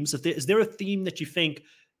themes. Is there a theme that you think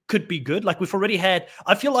could be good? Like, we've already had.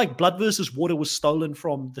 I feel like Blood versus Water was stolen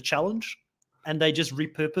from the challenge, and they just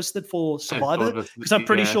repurposed it for Survivor. Because I'm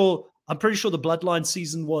pretty sure the Bloodline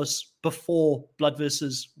season was before Blood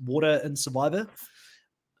versus Water and Survivor.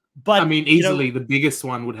 But I mean, easily the biggest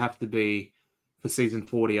one would have to be for season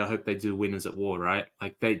 40. I hope they do Winners at War, right?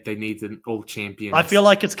 Like they need an all champions. I feel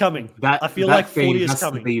like it's coming. I feel like 40 is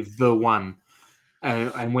coming. To be the one.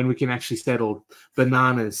 And when we can actually settle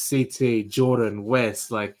Bananas, CT, Jordan,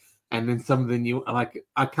 West, like, and then some of the new, like,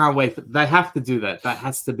 I can't wait. They have to do that. That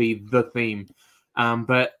has to be the theme.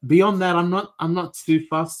 But beyond that, I'm not too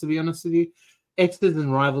fussed, to be honest with you. Extras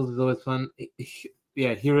and Rivals is always fun.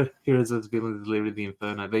 Yeah, Heroes of Villains delivered the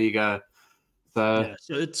Inferno. There you go. So, yeah,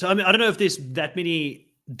 so it's, I mean, I don't know if there's that many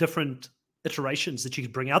different iterations that you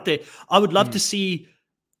could bring out there. I would love to see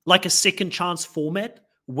like a second chance format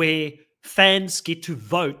where fans get to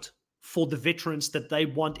vote for the veterans that they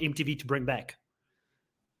want MTV to bring back.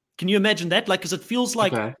 Can you imagine that? Like, because it feels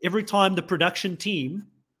like every time the production team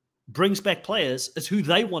brings back players, it's who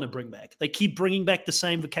they want to bring back. They keep bringing back the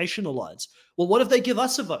same vocational lines. Well, what if they give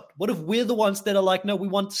us a vote? What if we're the ones that are like, no, we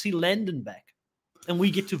want to see Landon back, and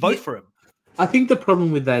we get to vote for him? I think the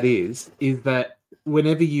problem with that is that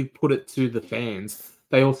whenever you put it to the fans,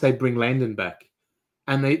 they all say bring Landon back.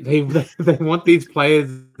 And they want these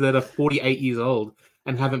players that are 48 years old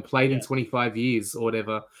and haven't played in 25 years or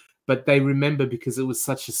whatever, but they remember because it was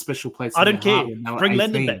such a special place. I don't care. Bring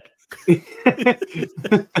Landon back.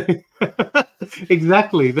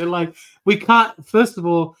 Exactly. They're like, we can't. First of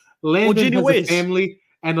all, Landon has a family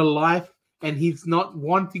and a life, and he's not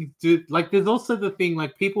wanting to. Like, there's also the thing,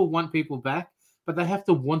 like, people want people back, but they have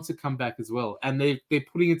to want to come back as well. And they're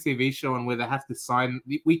putting a TV show on where they have to sign.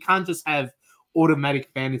 We can't just have automatic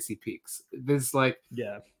fantasy picks. There's like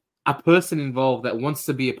a person involved that wants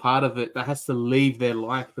to be a part of it, that has to leave their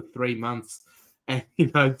life for 3 months and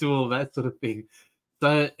do all that sort of thing.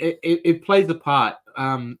 So it plays a part.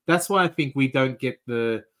 That's why I think we don't get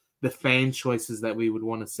the fan choices that we would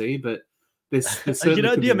want to see. But there's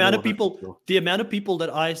the amount of people that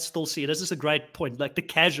I still see. This is a great point. Like the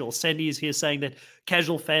casual, Sandy is here saying that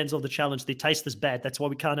casual fans of the challenge, their taste is bad. That's why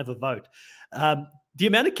we can't have a vote. The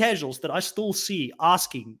amount of casuals that I still see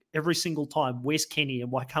asking every single time, where's Kenny and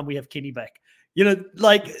why can't we have Kenny back?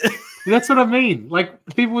 Like that's what I mean. Like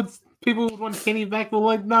people would want Kenny back. We're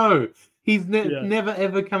like, no, he's never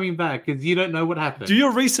ever coming back because you don't know what happened. Do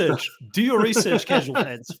your research. Do your research, casual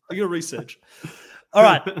fans. Do your research. All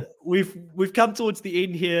right, we've come towards the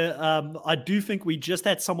end here. I do think we just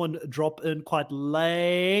had someone drop in quite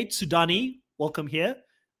late. Sudani, welcome here.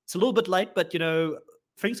 It's a little bit late, but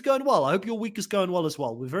things are going well. I hope your week is going well as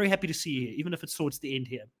well. We're very happy to see you here, even if it's towards the end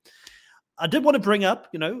here. I did want to bring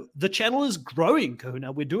up, the channel is growing,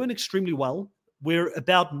 Kahuna. We're doing extremely well. We're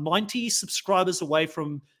about 90 subscribers away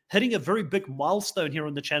from hitting a very big milestone here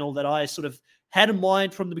on the channel that I sort of had in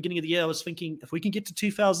mind from the beginning of the year. I was thinking if we can get to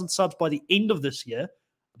 2,000 subs by the end of this year,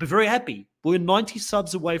 I'd be very happy. We're 90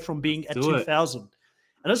 subs away from being at 2,000. And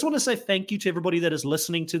I just want to say thank you to everybody that is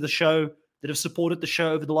listening to the show, that have supported the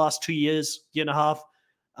show over the last 2 years, year and a half.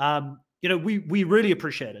 We really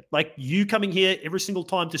appreciate it. Like you coming here every single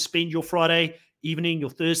time to spend your Friday evening, your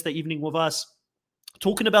Thursday evening with us,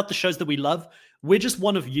 talking about the shows that we love. We're just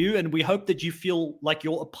one of you, and we hope that you feel like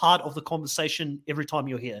you're a part of the conversation every time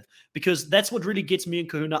you're here, because that's what really gets me and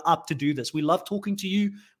Kahuna up to do this. We love talking to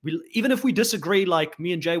you. Even if we disagree, like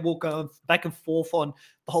me and Jay will go back and forth on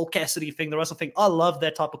the whole Cassidy thing, the Russell thing. I love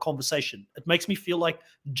that type of conversation. It makes me feel like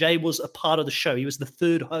Jay was a part of the show. He was the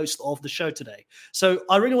third host of the show today. So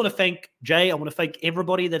I really want to thank Jay. I want to thank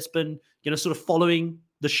everybody that's been, sort of following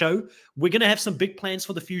the show. We're going to have some big plans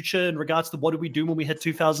for the future in regards to what do we do when we hit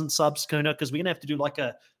 2,000 subs, Kahuna, because we're going to have to do like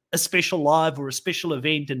a special live or a special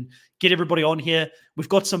event and get everybody on here. We've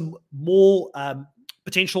got some more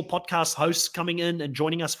potential podcast hosts coming in and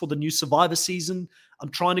joining us for the new Survivor season. I'm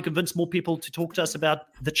trying to convince more people to talk to us about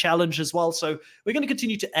the challenge as well. So we're going to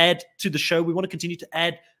continue to add to the show. We want to continue to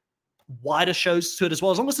add wider shows to it as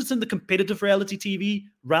well. As long as it's in the competitive reality TV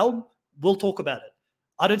realm, we'll talk about it.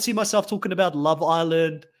 I don't see myself talking about Love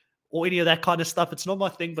Island or any of that kind of stuff. It's not my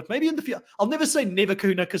thing, but maybe in the future, I'll never say never,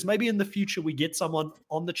 Kahuna, because maybe in the future we get someone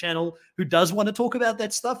on the channel who does want to talk about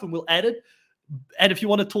that stuff and we'll add it. And if you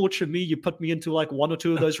want to torture me, you put me into like one or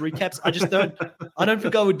two of those recaps. I don't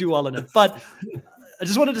think I would do well in it. But I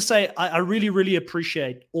just wanted to say, I really, really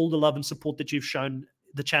appreciate all the love and support that you've shown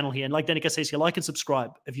the channel here. And like Danica says here, like and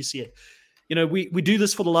subscribe if you see it. We do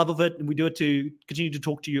this for the love of it, and we do it to continue to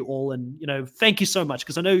talk to you all. And, thank you so much,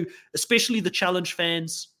 because I know especially the challenge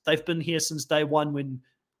fans, they've been here since day one when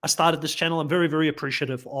I started this channel. I'm very, very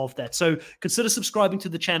appreciative of that. So consider subscribing to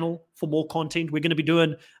the channel for more content. We're going to be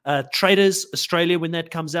doing Traders Australia when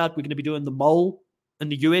that comes out. We're going to be doing The Mole in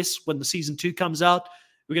the US when the season 2 comes out.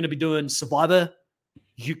 We're going to be doing Survivor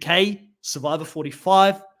UK, Survivor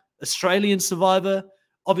 45, Australian Survivor.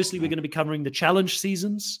 Obviously, we're going to be covering the challenge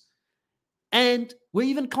seasons. And we're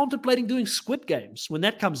even contemplating doing Squid Games when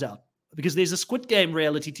that comes out, because there's a Squid Game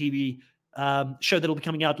reality TV show that'll be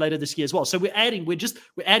coming out later this year as well. So we're adding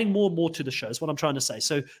more and more to the show is what I'm trying to say.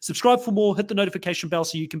 So subscribe for more, hit the notification bell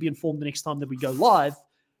so you can be informed the next time that we go live.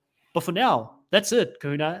 But for now, that's it,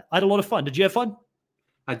 Kahuna. I had a lot of fun. Did you have fun?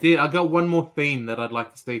 I did. I got one more theme that I'd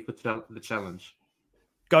like to see for the challenge.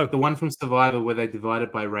 Go. The one from Survivor where they divide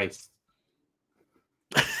it by race.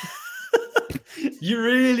 You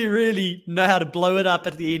really, really know how to blow it up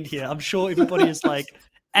at the end here. I'm sure everybody is like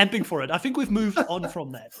amping for it. I think we've moved on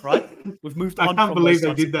from that, right? We've moved on. I can't believe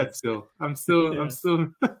they did that still. I'm still.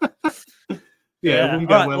 Yeah, it wouldn't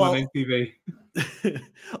go well on MTV.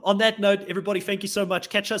 On that note, everybody, thank you so much.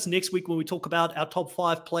 Catch us next week when we talk about our top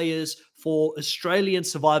 5 players for Australian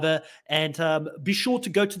Survivor. And be sure to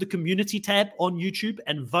go to the community tab on YouTube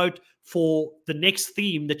and vote for the next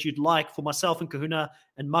theme that you'd like for myself and Kahuna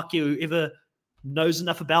and Maki, whoever knows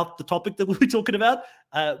enough about the topic that we'll be talking about.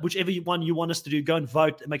 Whichever one you want us to do, go and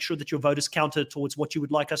vote and make sure that your vote is counted towards what you would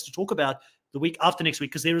like us to talk about the week after next week,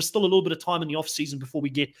 because there is still a little bit of time in the off season before we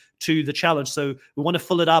get to the challenge. So we want to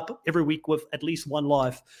fill it up every week with at least one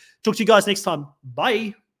live. Talk to you guys next time.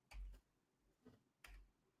 Bye.